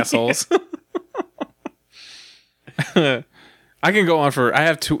 Fucking assholes. I can go on for... I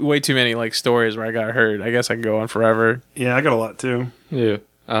have way too many like stories where I got hurt. I guess I can go on forever. Yeah, I got a lot too. Yeah.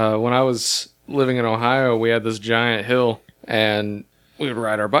 When I was living in Ohio, we had this giant hill, and we would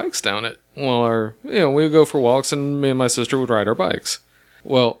ride our bikes down it. Well, we would go for walks, and me and my sister would ride our bikes.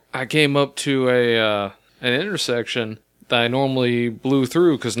 Well, I came up to an intersection that I normally blew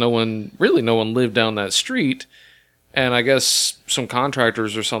through because no one lived down that street, and I guess some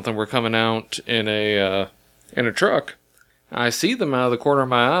contractors or something were coming out in a truck. I see them out of the corner of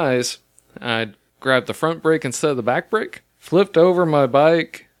my eyes. I grabbed the front brake instead of the back brake, flipped over my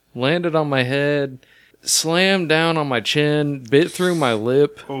bike, landed on my head, slammed down on my chin, bit through my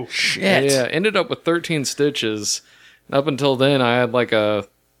lip. Oh, Shit. Yeah, ended up with 13 stitches. Up until then, I had like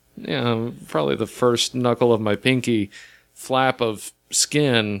probably the first knuckle of my pinky flap of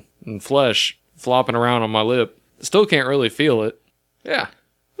skin and flesh flopping around on my lip. Still can't really feel it. Yeah,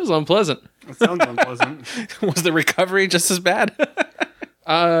 it was unpleasant. that sounds unpleasant. Was the recovery just as bad?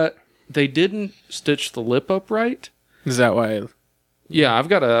 They didn't stitch the lip up right. Is that why? Yeah, I've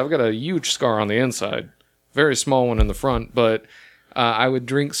got a huge scar on the inside, very small one in the front, but I would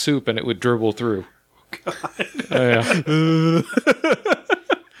drink soup and it would dribble through. Yeah.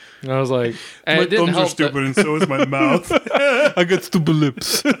 I was like, and My it didn't thumbs are help stupid, and so is my mouth. I got stupid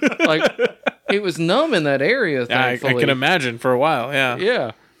lips. like it was numb in that area. I Thankfully. can imagine for a while. Yeah.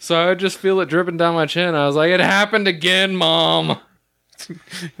 Yeah, so I would just feel it dripping down my chin. I was like, it happened again, Mom.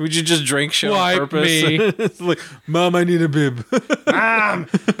 Would you just drink shit on Wipe purpose? me. It's like, Mom, I need a bib. Mom,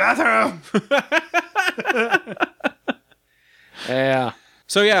 bathroom. Yeah.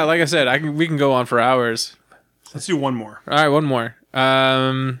 So yeah, like I said, we can go on for hours. Let's do one more. All right, one more.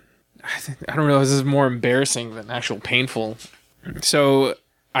 I don't know if this is more embarrassing than actual painful. So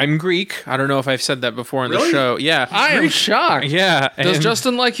I'm Greek. I don't know if I've said that before on the Really? show. Yeah. I am shocked. Yeah. Does and-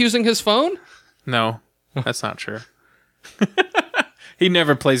 Justin like using his phone? No, that's not true. He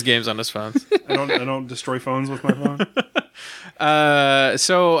never plays games on his phone. I don't destroy phones with my phone.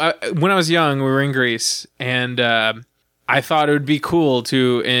 When I was young, we were in Greece, and I thought it would be cool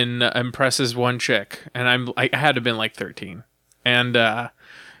to impress this one chick, and I had to have been like 13, and I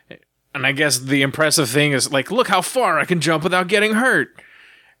guess the impressive thing is like, look how far I can jump without getting hurt.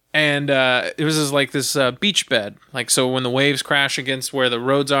 And it was just this beach bed, like, so when the waves crash against where the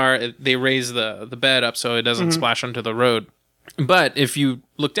roads are, they raise the bed up so it doesn't splash onto the road. But if you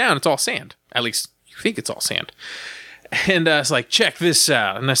look down, it's all sand. At least you think it's all sand. And it's like, check this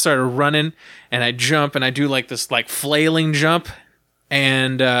out. And I started running, and I jump, and I do like this like flailing jump,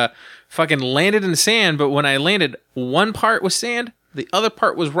 and fucking landed in the sand. But when I landed, one part was sand, the other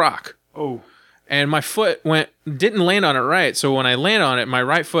part was rock. Oh, And my foot didn't land on it right. So when I land on it, my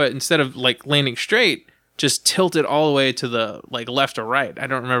right foot, instead of like landing straight, just tilted all the way to the like left or right. I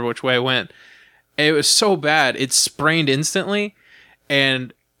don't remember which way it went. It was so bad. It sprained instantly,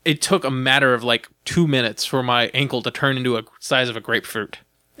 and it took a matter of like 2 minutes for my ankle to turn into a size of a grapefruit.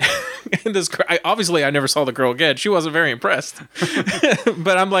 And obviously I never saw the girl again. She wasn't very impressed.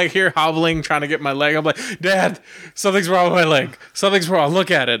 But I'm like here hobbling, trying to get my leg. I'm like, Dad, something's wrong with my leg. Something's wrong.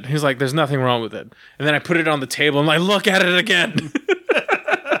 Look at it. He's like, there's nothing wrong with it. And then I put it on the table. I'm like, look at it again.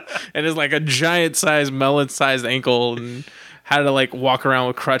 And it's like a giant sized melon sized ankle, and had to like walk around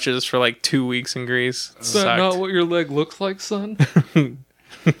with crutches for like 2 weeks in Greece. It Is that sucked. not what your leg looks like, son?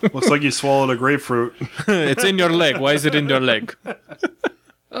 looks like you swallowed a grapefruit. It's in your leg. Why is it in your leg?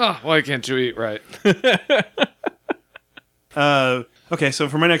 Oh, why can't you eat right? Okay, so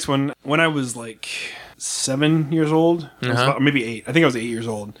for my next one, when I was like 7 years old, maybe 8. I think I was 8 years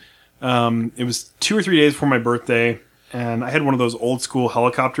old. It was 2 or 3 days before my birthday, and I had one of those old school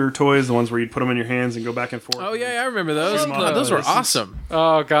helicopter toys, the ones where you'd put them in your hands and go back and forth. Oh yeah, I remember those. Come Those were on. awesome.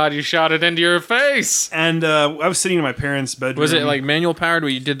 Oh, God, you shot it into your face. And I was sitting in my parents' bedroom. Was it like manual powered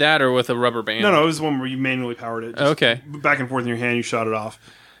where you did that, or with a rubber band? No, it was one where you manually powered it. Just Okay. Back and forth in your hand, you shot it off.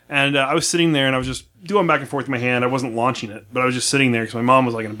 And I was sitting there, and I was just doing back and forth with my hand. I wasn't launching it, but I was just sitting there because my mom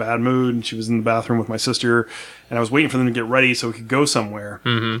was like in a bad mood, and she was in the bathroom with my sister, and I was waiting for them to get ready so we could go somewhere.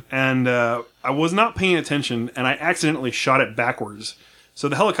 Mm-hmm. And I was not paying attention, and I accidentally shot it backwards. So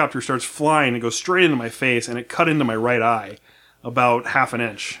the helicopter starts flying and goes straight into my face, and it cut into my right eye about half an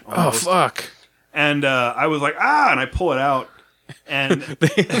inch. Oh almost. fuck! And I was like, and I pull it out, and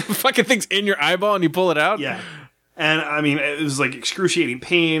Fucking thing's in your eyeball, and you pull it out. yeah. And I mean, it was like excruciating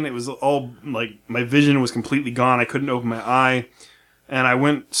pain. It was all like my vision was completely gone. I couldn't open my eye. And I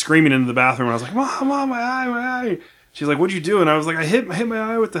went screaming into the bathroom. And I was like, Mom, my eye. She's like, what'd you do? And I was like, I hit my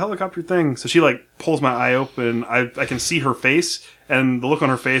eye with the helicopter thing. So she like pulls my eye open. I can see her face. And the look on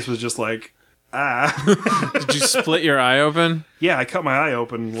her face was just like, Did you split your eye open? Yeah, I cut my eye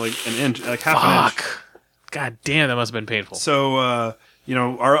open like an inch, like half an inch. Fuck! God damn, that must have been painful. So,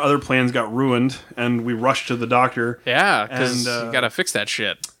 our other plans got ruined. And we rushed to the doctor. Yeah, because And, you gotta fix that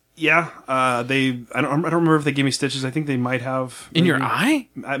shit. Yeah, I don't remember if they gave me stitches. I think they might have. In your maybe.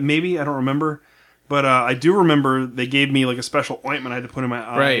 eye? Maybe, I don't remember. But I do remember they gave me like a special ointment I had to put in my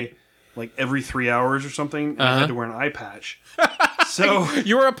eye Right. like every 3 hours or something. And I had to wear an eye patch. So,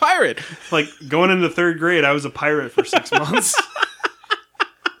 You were a pirate. like going into third grade, I was a pirate for 6 months.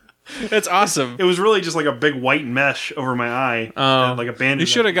 That's awesome. It was really just like a big white mesh over my eye, and like a bandage.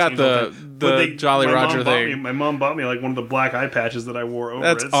 You should have got the Jolly Roger thing. My mom bought me like one of the black eye patches that I wore over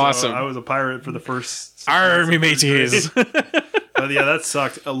That's it. awesome. So I was a pirate for the first Army mateys. But yeah, that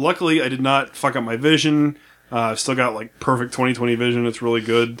sucked. Luckily, I did not fuck up my vision. I've still got like perfect 20/20 vision. It's really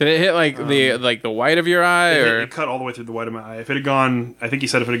good. Did it hit like the white of your eye, or It cut all the way through the white of my eye. If it had gone, I think he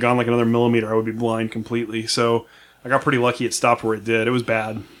said if it had gone like another millimeter, I would be blind completely. So I got pretty lucky. It stopped where it did. It was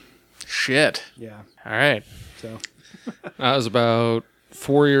bad. shit? Yeah. All right. So I was about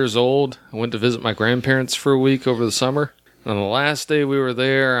 4 years old. I went to visit my grandparents for a week over the summer. On the last day we were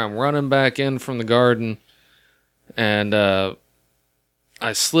there, I'm running back in from the garden, and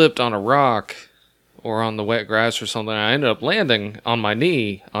I slipped on a rock or on the wet grass or something. I ended up landing on my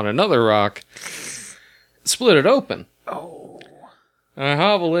knee on another rock, split it open. Oh. And I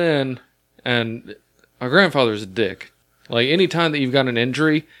hobble in, and my grandfather's a dick. Like, any time that you've got an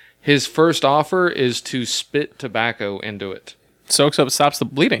injury, his first offer is to spit tobacco into it. Soaks up, stops the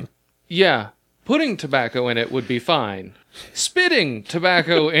bleeding. Yeah, putting tobacco in it would be fine. Spitting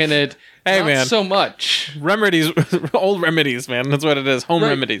tobacco in it, Hey, not man. so much. Remedies, old remedies, man. That's what it is. Home Right.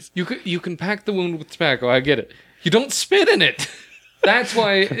 remedies. You can pack the wound with tobacco. I get it. You don't spit in it. That's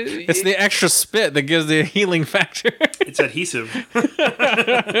why. It's the extra spit that gives the healing factor. it's adhesive.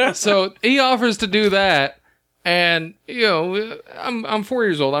 So he offers to do that, and you know, I'm 4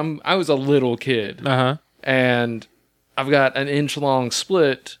 years old. I was a little kid, Uh-huh. and I've got an inch long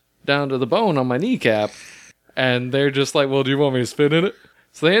split down to the bone on my kneecap, and they're just like, "Well, do you want me to spit in it?"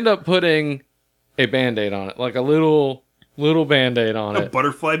 So they end up putting a Band-Aid on it, like a little Band-Aid on A it.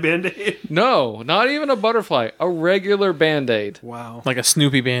 butterfly band-aid. No, not even a butterfly, a regular Band-Aid. Wow. Like a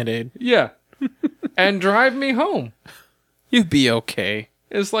Snoopy Band-Aid. Yeah. And drive me home. You'd be okay.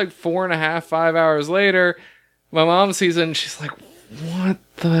 It's like 4.5, 5 hours later. My mom sees it and she's like, what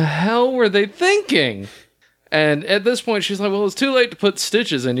the hell were they thinking? And at this point, she's like, well, it's too late to put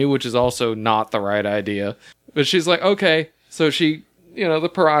stitches in you, which is also not the right idea. But she's like, okay. So she, the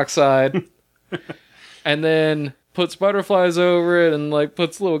peroxide, and then puts butterflies over it and like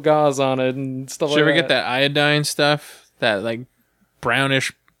puts little gauze on it and stuff Did like you that. ever get that iodine stuff? That like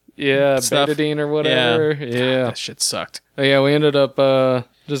brownish Yeah, stuff? betadine or whatever. Yeah. That shit sucked. But yeah, we ended up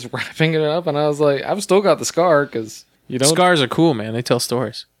just wrapping it up, and I was like, I've still got the scar because you don't. Scars are cool, man. They tell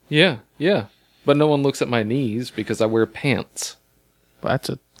stories. Yeah, yeah. But no one looks at my knees because I wear pants. Well,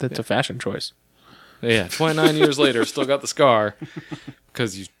 that's a fashion choice. Yeah, 29 years later, still got the scar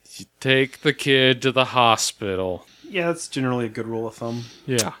because you take the kid to the hospital. Yeah, that's generally a good rule of thumb.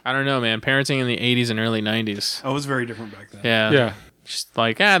 Yeah, I don't know, man. Parenting in the 80s and early 90s. Oh, it was very different back then. Yeah. yeah. Just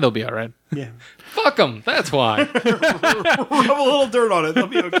like, they'll be all right. Yeah. Fuck them. That's why. Rub a little dirt on it. They'll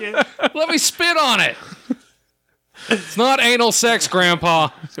be okay. Let me spit on it. It's not anal sex, Grandpa.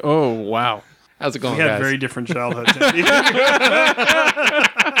 Oh, wow. How's it going, We had guys? very different childhoods.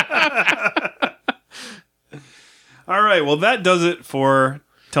 All right. Well, that does it for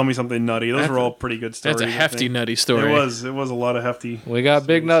Tell Me Something Nutty. Those were all pretty good stories. That's a I hefty, think. nutty story. It was. It was a lot of hefty. We got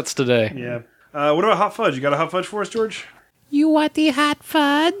big nuts today. Yeah. What about hot fudge? You got a hot fudge for us, George? You want the hot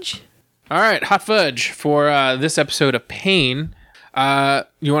fudge? All right, hot fudge for this episode of Pain.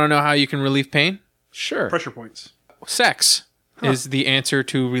 You want to know how you can relieve pain? Sure. Pressure points. Sex is the answer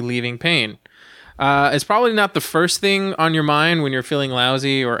to relieving pain. It's probably not the first thing on your mind when you're feeling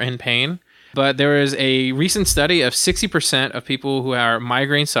lousy or in pain, but there is a recent study of 60% of people who are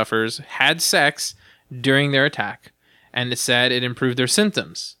migraine sufferers had sex during their attack, and it said it improved their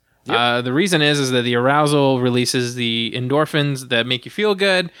symptoms. The reason is that the arousal releases the endorphins that make you feel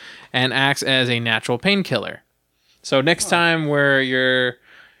good and acts as a natural painkiller. So next time where your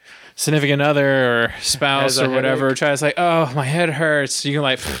significant other or spouse Has a or whatever headache. tries like, oh, my head hurts, you can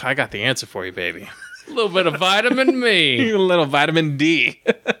like, I got the answer for you, baby. A little bit of vitamin me. A little vitamin D.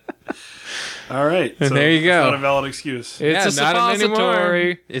 All right. So there you it's go. Not a valid excuse. It's a not anymore.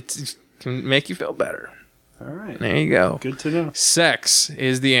 suppository. It can make you feel better. All right. There you go. Good to know. Sex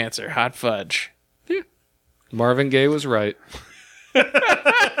is the answer. Hot fudge. Marvin Gaye was right.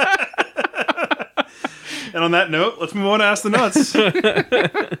 And on that note, let's move on to Ask the Nuts.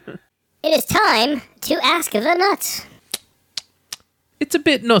 It is time to ask the nuts. It's a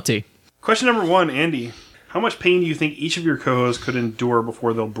bit nutty. Question number 1, Andy. How much pain do you think each of your co-hosts could endure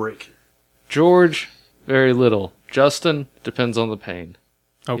before they'll break? George, very little. Justin, depends on the pain.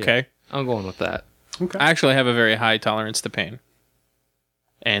 Okay. I'm going with that. I actually have a very high tolerance to pain.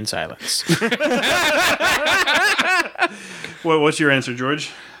 And silence. What's your answer,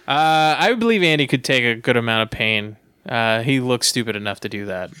 George? I believe Andy could take a good amount of pain. He looks stupid enough to do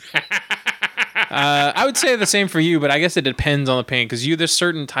that. I would say the same for you, but I guess it depends on the pain because there's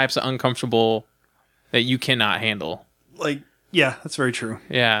certain types of uncomfortable that you cannot handle. Like, yeah, that's very true.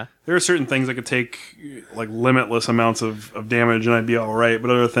 Yeah. There are certain things that could take like limitless amounts of damage and I'd be all right,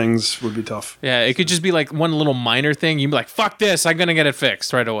 but other things would be tough. Yeah, it could just be like one little minor thing. You'd be like, fuck this, I'm going to get it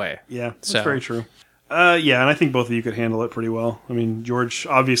fixed right away. Yeah, that's So. very true. Yeah, and I think both of you could handle it pretty well. I mean, George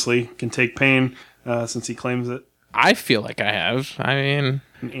obviously can take pain since he claims it. I feel like I have. I mean,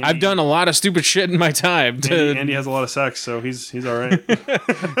 Andy- I've done a lot of stupid shit in my time. Andy has a lot of sex, so he's all right.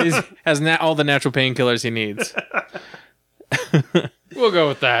 He has all the natural painkillers he needs. We'll go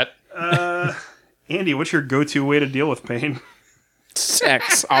with that. Andy, what's your go-to way to deal with pain?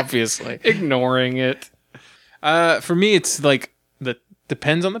 Sex, obviously. Ignoring it. For me, it's like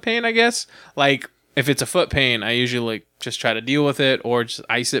depends on the pain, I guess. Like if it's a foot pain, I usually like just try to deal with it or just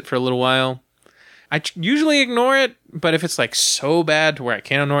ice it for a little while. I usually ignore it, but if it's like so bad to where I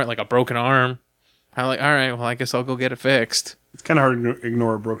can't ignore it, like a broken arm, I'm like, all right, well, I guess I'll go get it fixed. It's kind of hard to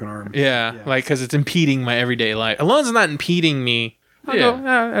ignore a broken arm. Yeah. Like because it's impeding my everyday life. As long as it's not impeding me, I'll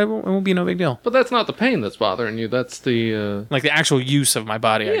go, it won't be no big deal. But that's not the pain that's bothering you. That's the Like the actual use of my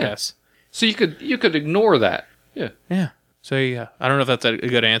body, I guess. So you could ignore that. Yeah. Yeah. So yeah, I don't know if that's a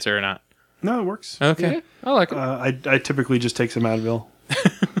good answer or not. No, it works. Okay. Yeah, I like it. I typically just take some Advil.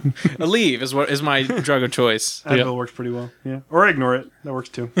 Aleve is my drug of choice. Advil works pretty well. Yeah, or I ignore it. That works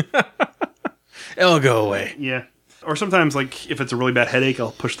too. It'll go away. Yeah. Or sometimes, like, if it's a really bad headache,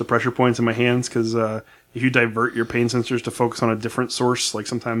 I'll push the pressure points in my hands because if you divert your pain sensors to focus on a different source, like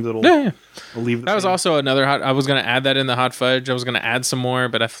sometimes it'll relieve the That was pain. also another hot. I was gonna add that in the hot fudge. I was gonna add some more,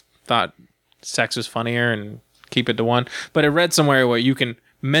 but I thought sex was funnier and keep it to one. But I read somewhere where you can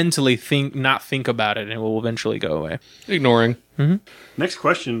mentally not think about it, and it will eventually go away. Ignoring. Next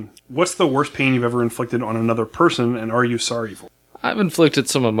question. What's the worst pain you've ever inflicted on another person, and are you sorry for it? I've inflicted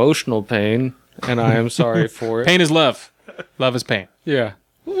some emotional pain, and I am sorry for it. Pain is love. Love is pain. Yeah.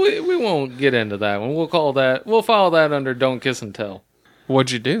 We won't get into that one. We'll follow that under don't kiss and tell.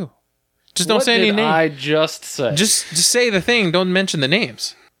 What'd you do? Just don't What say any did names. I just say? Just say the thing. Don't mention the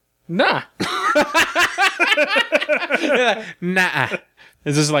names. Nah. Nah.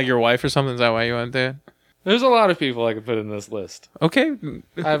 Is this like your wife or something? Is that why you went there? There's a lot of people I could put in this list. Okay.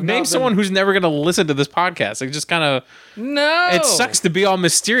 I've Name not someone been- who's never going to listen to this podcast. It just kind of... No. It sucks to be all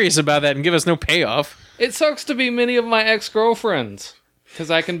mysterious about that and give us no payoff. It sucks to be many of my ex-girlfriends.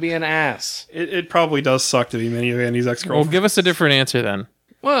 Because I can be an ass. It probably does suck to be many of Andy's Well, ex-girlfriends. give us a different answer then.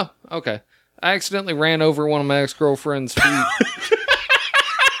 Well, okay. I accidentally ran over one of my ex-girlfriend's feet.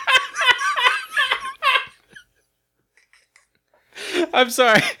 I'm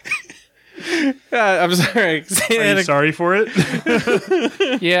sorry. I'm sorry. Are you sorry for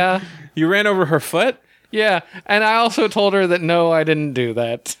it? Yeah. You ran over her foot Yeah. And I also told her that no, I didn't do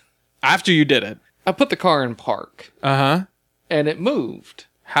that. after you did it. I put the car in park. Uh-huh. And it moved.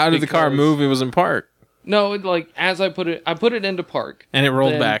 How did the car Because- move? It was in park. No, as I put it into park. And it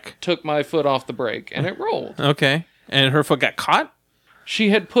rolled then back. Took my foot off the brake, and it rolled. Okay. And her foot got caught?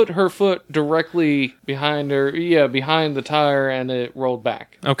 She had put her foot directly behind her, behind the tire, and it rolled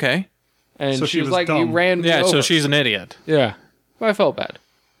back. Okay. And So she she was was like, dumb. "You ran me Yeah, over." so she's an idiot. Yeah. But I felt bad.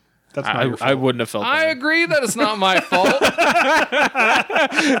 That's not your fault. I wouldn't have felt I that. agree that it's not my fault.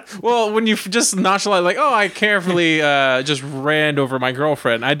 Well, when you just nonchalant, like, oh, I carefully just ran over my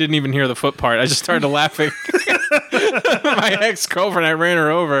girlfriend. I didn't even hear the foot part. I just started laughing. My ex-girlfriend, I ran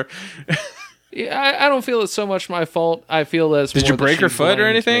her over. Yeah, I don't feel it's so much my fault. I feel that's Did more you that break she her foot or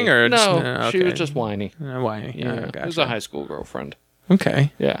blames anything, me. or just- no? She okay. was just whiny. Why? Yeah, Oh, it was gotcha. a high school girlfriend.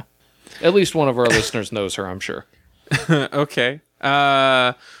 Okay. Yeah, at least one of our listeners knows her. I'm sure. Okay.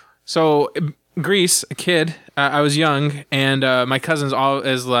 So Greece, a kid. I was young, and my cousin's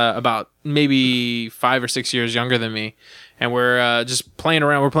is about maybe 5 or 6 years younger than me, and we're just playing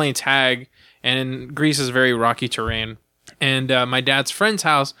around. We're playing tag, and Greece is very rocky terrain. And my dad's friend's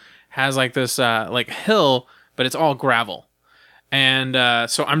house has like this like hill, but it's all gravel. And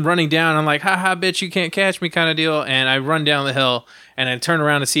so I'm running down. I'm like, haha, bitch, you can't catch me kind of deal. And I run down the hill, and I turn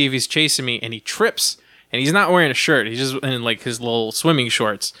around to see if he's chasing me, and he trips. And he's not wearing a shirt. He's just in like his little swimming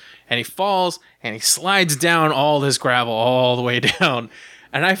shorts. And he falls, and he slides down all this gravel all the way down.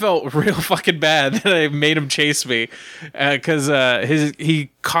 And I felt real fucking bad that I made him chase me, because he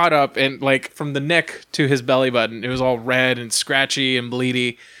caught up, and like from the neck to his belly button, it was all red and scratchy and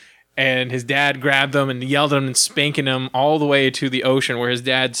bleedy. And his dad grabbed him and yelled at him and spanking him all the way to the ocean, where his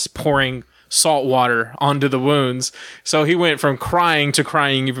dad's pouring salt water onto the wounds. So he went from crying to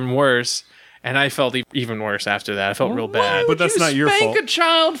crying even worse. And I felt even worse after that. I felt real bad. But that's not your fault. Spank a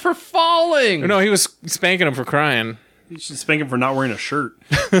child for falling. No, he was spanking him for crying. You should spank him for not wearing a shirt.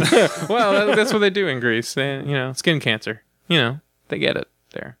 Well, that's what they do in Greece. They, skin cancer. They get it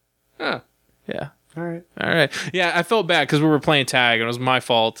there. Huh. Yeah. All right. All right. Yeah, I felt bad because we were playing tag, and it was my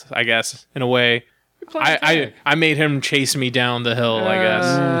fault, I guess, in a way. I made him chase me down the hill, I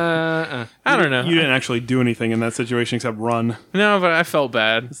guess. I don't know. You didn't actually do anything in that situation except run. No, but I felt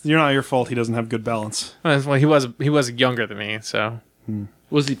bad. You're not your fault. He doesn't have good balance. Well, he was younger than me, so.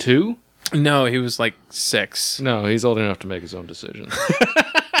 Was he 2? No, he was like 6. No, he's old enough to make his own decisions.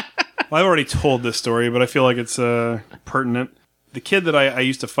 Well, I've already told this story, but I feel like it's pertinent. The kid that I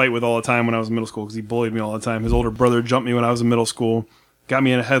used to fight with all the time when I was in middle school, because he bullied me all the time, his older brother jumped me when I was in middle school, got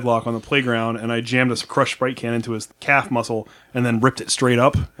me in a headlock on the playground, and I jammed a crushed Sprite can into his calf muscle and then ripped it straight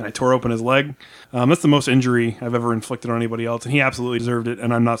up, and I tore open his leg. That's the most injury I've ever inflicted on anybody else, and he absolutely deserved it,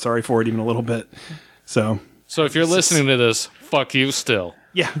 and I'm not sorry for it even a little bit. So if you're listening to this, fuck you still.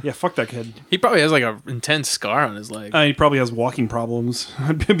 yeah, fuck that kid. He probably has like an intense scar on his leg. He probably has walking problems.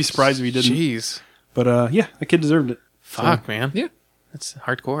 I'd be surprised if he didn't. Jeez. But yeah, the kid deserved it. Fuck, man. Yeah. That's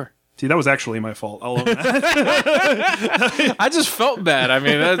hardcore. See, that was actually my fault. I'll own that. I just felt bad. I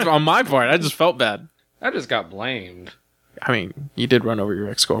mean, that's on my part. I just felt bad. I just got blamed. I mean, you did run over your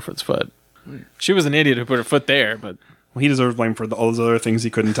ex-girlfriend's foot. She was an idiot who put her foot there, but... Well, he deserves blame for all those other things he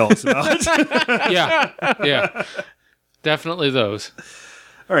couldn't tell us about. Yeah. Definitely those.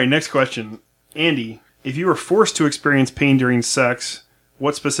 All right, next question. Andy, if you were forced to experience pain during sex,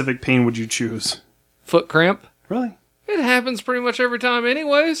 what specific pain would you choose? Foot cramp? Really? It happens pretty much every time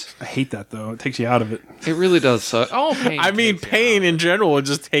anyways. I hate that, though. It takes you out of it. It really does suck. All pain. I mean, takes you pain out. in general would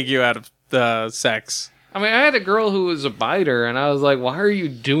just take you out of the sex. I mean, I had a girl who was a biter, and I was like, why are you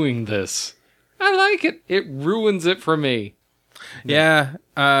doing this? I like it. It ruins it for me. Yeah.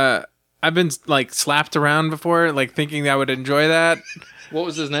 I've been, like, slapped around before, like, thinking I would enjoy that. What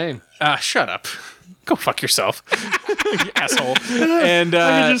was his name? Shut up. Go fuck yourself. You asshole. And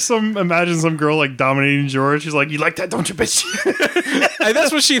I can just imagine some girl, like, dominating George. She's like, you like that, don't you, bitch? and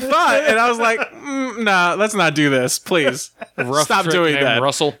that's what she thought. And I was like, nah, let's not do this, please. Stop Trick doing named that.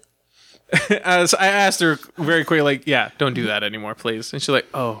 Russell. So I asked her very quickly, like, yeah, don't do that anymore, please. And she's like,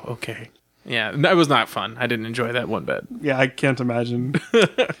 oh, okay. Yeah, that was not fun. I didn't enjoy that one bit. Yeah, I can't imagine.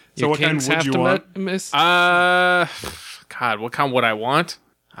 So what kind kinks would have you to want? miss? God, what kind would I want?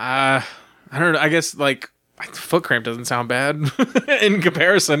 I don't know. I guess, like, foot cramp doesn't sound bad in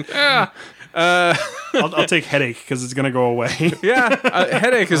comparison. Yeah. I'll take headache because it's going to go away. Yeah,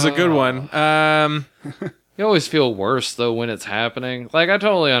 headache is a good one. You always feel worse, though, when it's happening. Like, I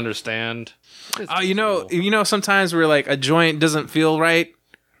totally understand. You know, sometimes where, like, a joint doesn't feel right,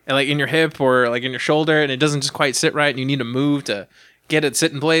 and, like, in your hip or, like, in your shoulder, and it doesn't just quite sit right, and you need to move to get it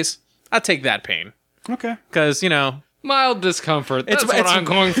sit in place. I'll take that pain. Okay. Because, Mild discomfort. That's what I'm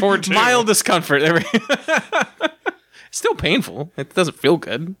going for, too. mild discomfort. It's still painful. It doesn't feel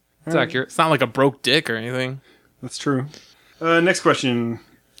good. It's accurate. It's not like a broke dick or anything. That's true. Next question.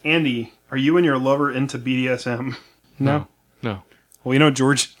 Andy, are you and your lover into BDSM? No. Well, you know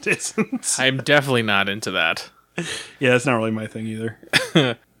George isn't. I'm definitely not into that. Yeah, that's not really my thing either.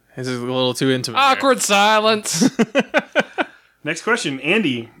 This is a little too intimate. Awkward silence. Next question.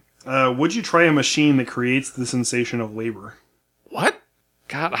 Andy, would you try a machine that creates the sensation of labor? What?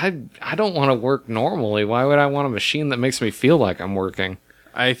 God, I don't want to work normally. Why would I want a machine that makes me feel like I'm working?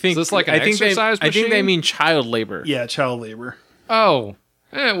 I think Is this like an exercise I think they machine? mean child labor. Yeah, child labor. Oh.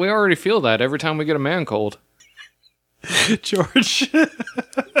 We already feel that every time we get a man cold. George.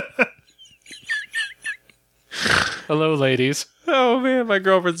 Hello, ladies. Oh man, my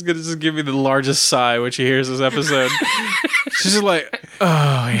girlfriend's gonna just give me the largest sigh when she hears this episode. She's just like, "Oh,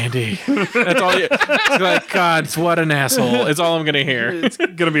 Andy." That's all. She's like, "God, what an asshole." It's all I'm gonna hear. It's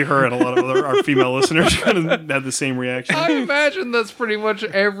going to be her and a lot of our female listeners going to have the same reaction. I imagine that's pretty much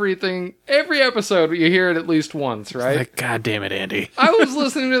everything. Every episode, you hear it at least once, right? Like, God damn it, Andy. I was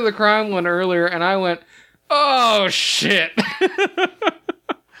listening to the crime one earlier, and I went, "Oh shit!"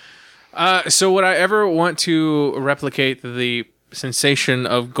 So would I ever want to replicate the sensation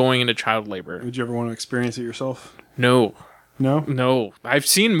of going into child labor? Would you ever want to experience it yourself? No. No? I've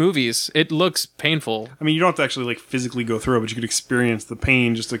seen movies. It looks painful. I mean, you don't have to actually like physically go through it, but you could experience the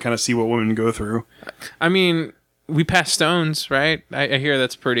pain just to kind of see what women go through. I mean, we passed stones, right? I hear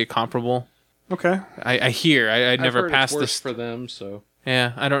that's pretty comparable. Okay. I hear. I never passed this this. for them, so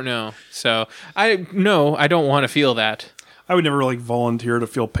Yeah, I don't know. So I don't want to feel that. I would never like volunteer to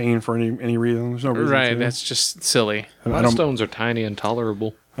feel pain for any reason. There's no reason Right, to. that's just silly. stones are tiny and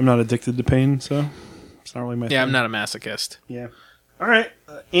tolerable. I'm not addicted to pain, so it's not really my thing. Yeah, I'm not a masochist. Yeah. All right.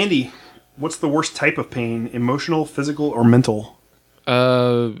 Andy, what's the worst type of pain? Emotional, physical, or mental?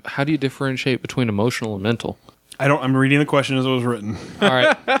 How do you differentiate between emotional and mental? I'm reading the question as it was written. All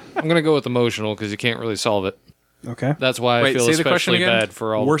right. I'm going to go with emotional because you can't really solve it. Okay. That's why Wait, I feel say the question especially again? bad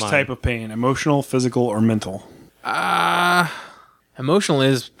for all Worst of type of pain: emotional, physical, or mental. Emotional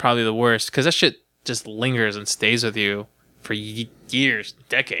is probably the worst because that shit just lingers and stays with you for years,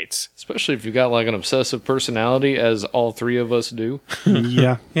 decades. Especially if you got like an obsessive personality, as all three of us do.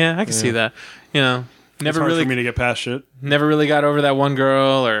 Yeah. Yeah, I can see that. You know, It's never hard really for me to get past shit. never really got over that one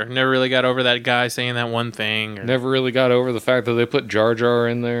girl, or never really got over that guy saying that one thing. Or, Never really got over the fact that they put Jar Jar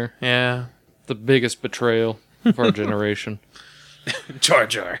in there. yeah, The biggest betrayal of our generation. Jar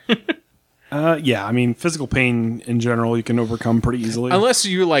Jar. Yeah, I mean, physical pain in general you can overcome pretty easily. Unless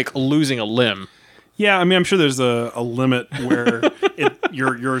you like losing a limb. Yeah, I mean, I'm sure there's a limit where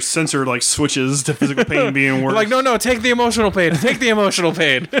your sensor like switches to physical pain being worse. Like, no, take the emotional pain. Take the emotional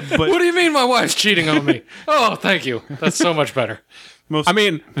pain. What do you mean my wife's cheating on me? Oh, thank you. That's so much better. I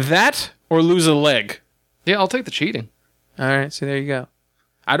mean, that or lose a leg. Yeah, I'll take the cheating. All right, so there you go.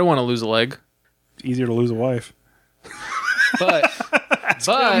 I don't want to lose a leg. It's easier to lose a wife. But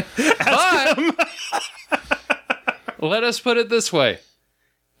let us put it this way.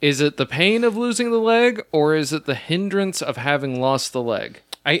 Is it the pain of losing the leg, or is it the hindrance of having lost the leg?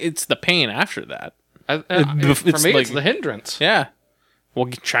 It's the pain after that. For It's me, like- it's the hindrance. Yeah. Well,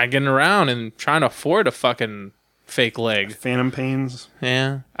 try getting around and trying to afford a fucking fake leg. Phantom pains.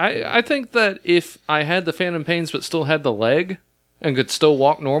 Yeah. I think that if I had the phantom pains but still had the leg and could still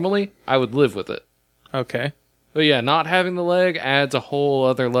walk normally, I would live with it. Okay. But yeah, not having the leg adds a whole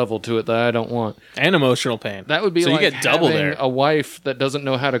other level to it that I don't want. And emotional pain. That would be So you like get double having there. a wife that doesn't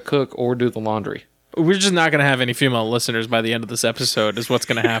know how to cook or do the laundry. We're just not going to have any female listeners by the end of this episode, is what's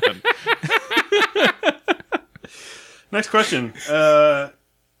going to happen. Next question.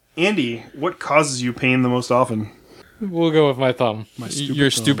 Andy, what causes you pain the most often? We'll go with my thumb. Your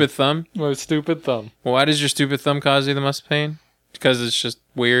stupid thumb? My stupid thumb. Well, why does your stupid thumb cause you the most pain? Because it's just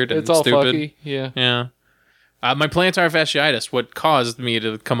weird and It's all stupid. fucky. Yeah. Yeah. My plantar fasciitis, what caused me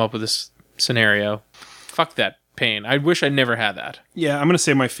to come up with this scenario. Fuck that pain. I wish I never had that. Yeah, I'm gonna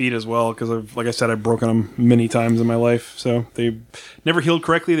say my feet as well because like I said, I've broken them many times in my life, so they never healed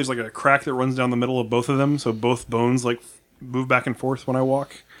correctly. There's like a crack that runs down the middle of both of them, so both bones like move back and forth when I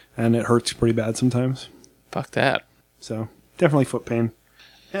walk, and it hurts pretty bad sometimes. Fuck that. So definitely foot pain.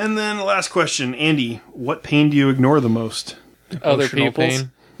 And then last question, Andy, what pain do you ignore the most? Other Emotional people's.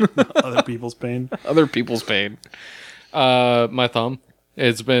 pain. Other people's pain. Other people's pain. My thumb.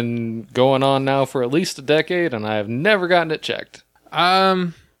 It's been going on now for at least a decade, and I have never gotten it checked.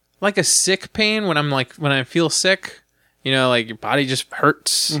 Like a sick pain when I feel sick, you know, like your body just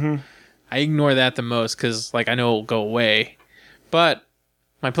hurts. Mm-hmm. I ignore that the most because like I know it'll go away. But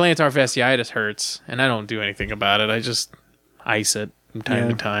my plantar fasciitis hurts, and I don't do anything about it. I just ice it from time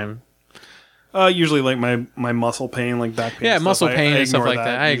to time. Usually like my muscle pain, like back pain. Yeah, stuff, muscle pain I and stuff ignore like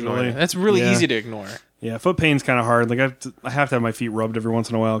that. I ignore usually. it. That's really Yeah. easy to ignore. Yeah, foot pain's kind of hard. Like I have to have my feet rubbed every once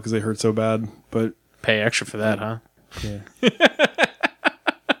in a while because they hurt so bad. But Pay extra for that, huh?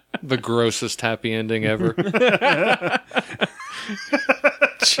 The grossest happy ending ever.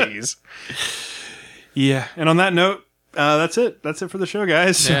 Jeez. yeah, and on that note, that's it. That's it for the show,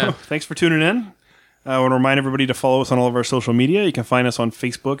 guys. So Yeah. thanks for tuning in. I want to remind everybody to follow us on all of our social media. You can find us on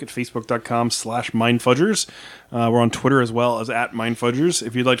Facebook at facebook.com/mindfudgers. We're on Twitter as well as @mindfudgers.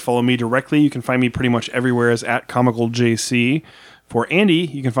 If you'd like to follow me directly, you can find me pretty much everywhere as @comicaljc. For Andy,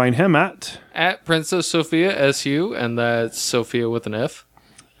 you can find him at Princess Sophia SU, and that's Sophia with an F.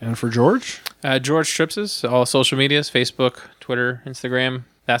 and for George. George Stripses, all social medias, Facebook, Twitter, Instagram.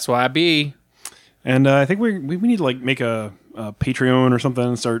 That's why I be. And I think we need to like make a Patreon or something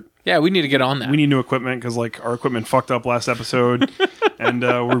and start. Yeah, we need to get on that. We need new equipment because like our equipment fucked up last episode, and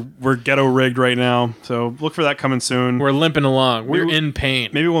we're ghetto rigged right now. So look for that coming soon. We're limping along. We're Maybe- in pain.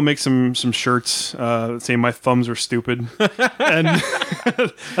 Maybe we'll make some shirts that say "My thumbs are stupid," and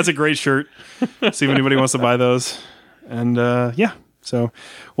that's a great shirt. See if anybody wants to buy those. And yeah, so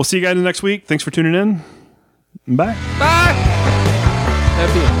we'll see you guys next week. Thanks for tuning in. Bye.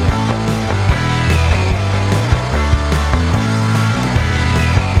 Happy ending.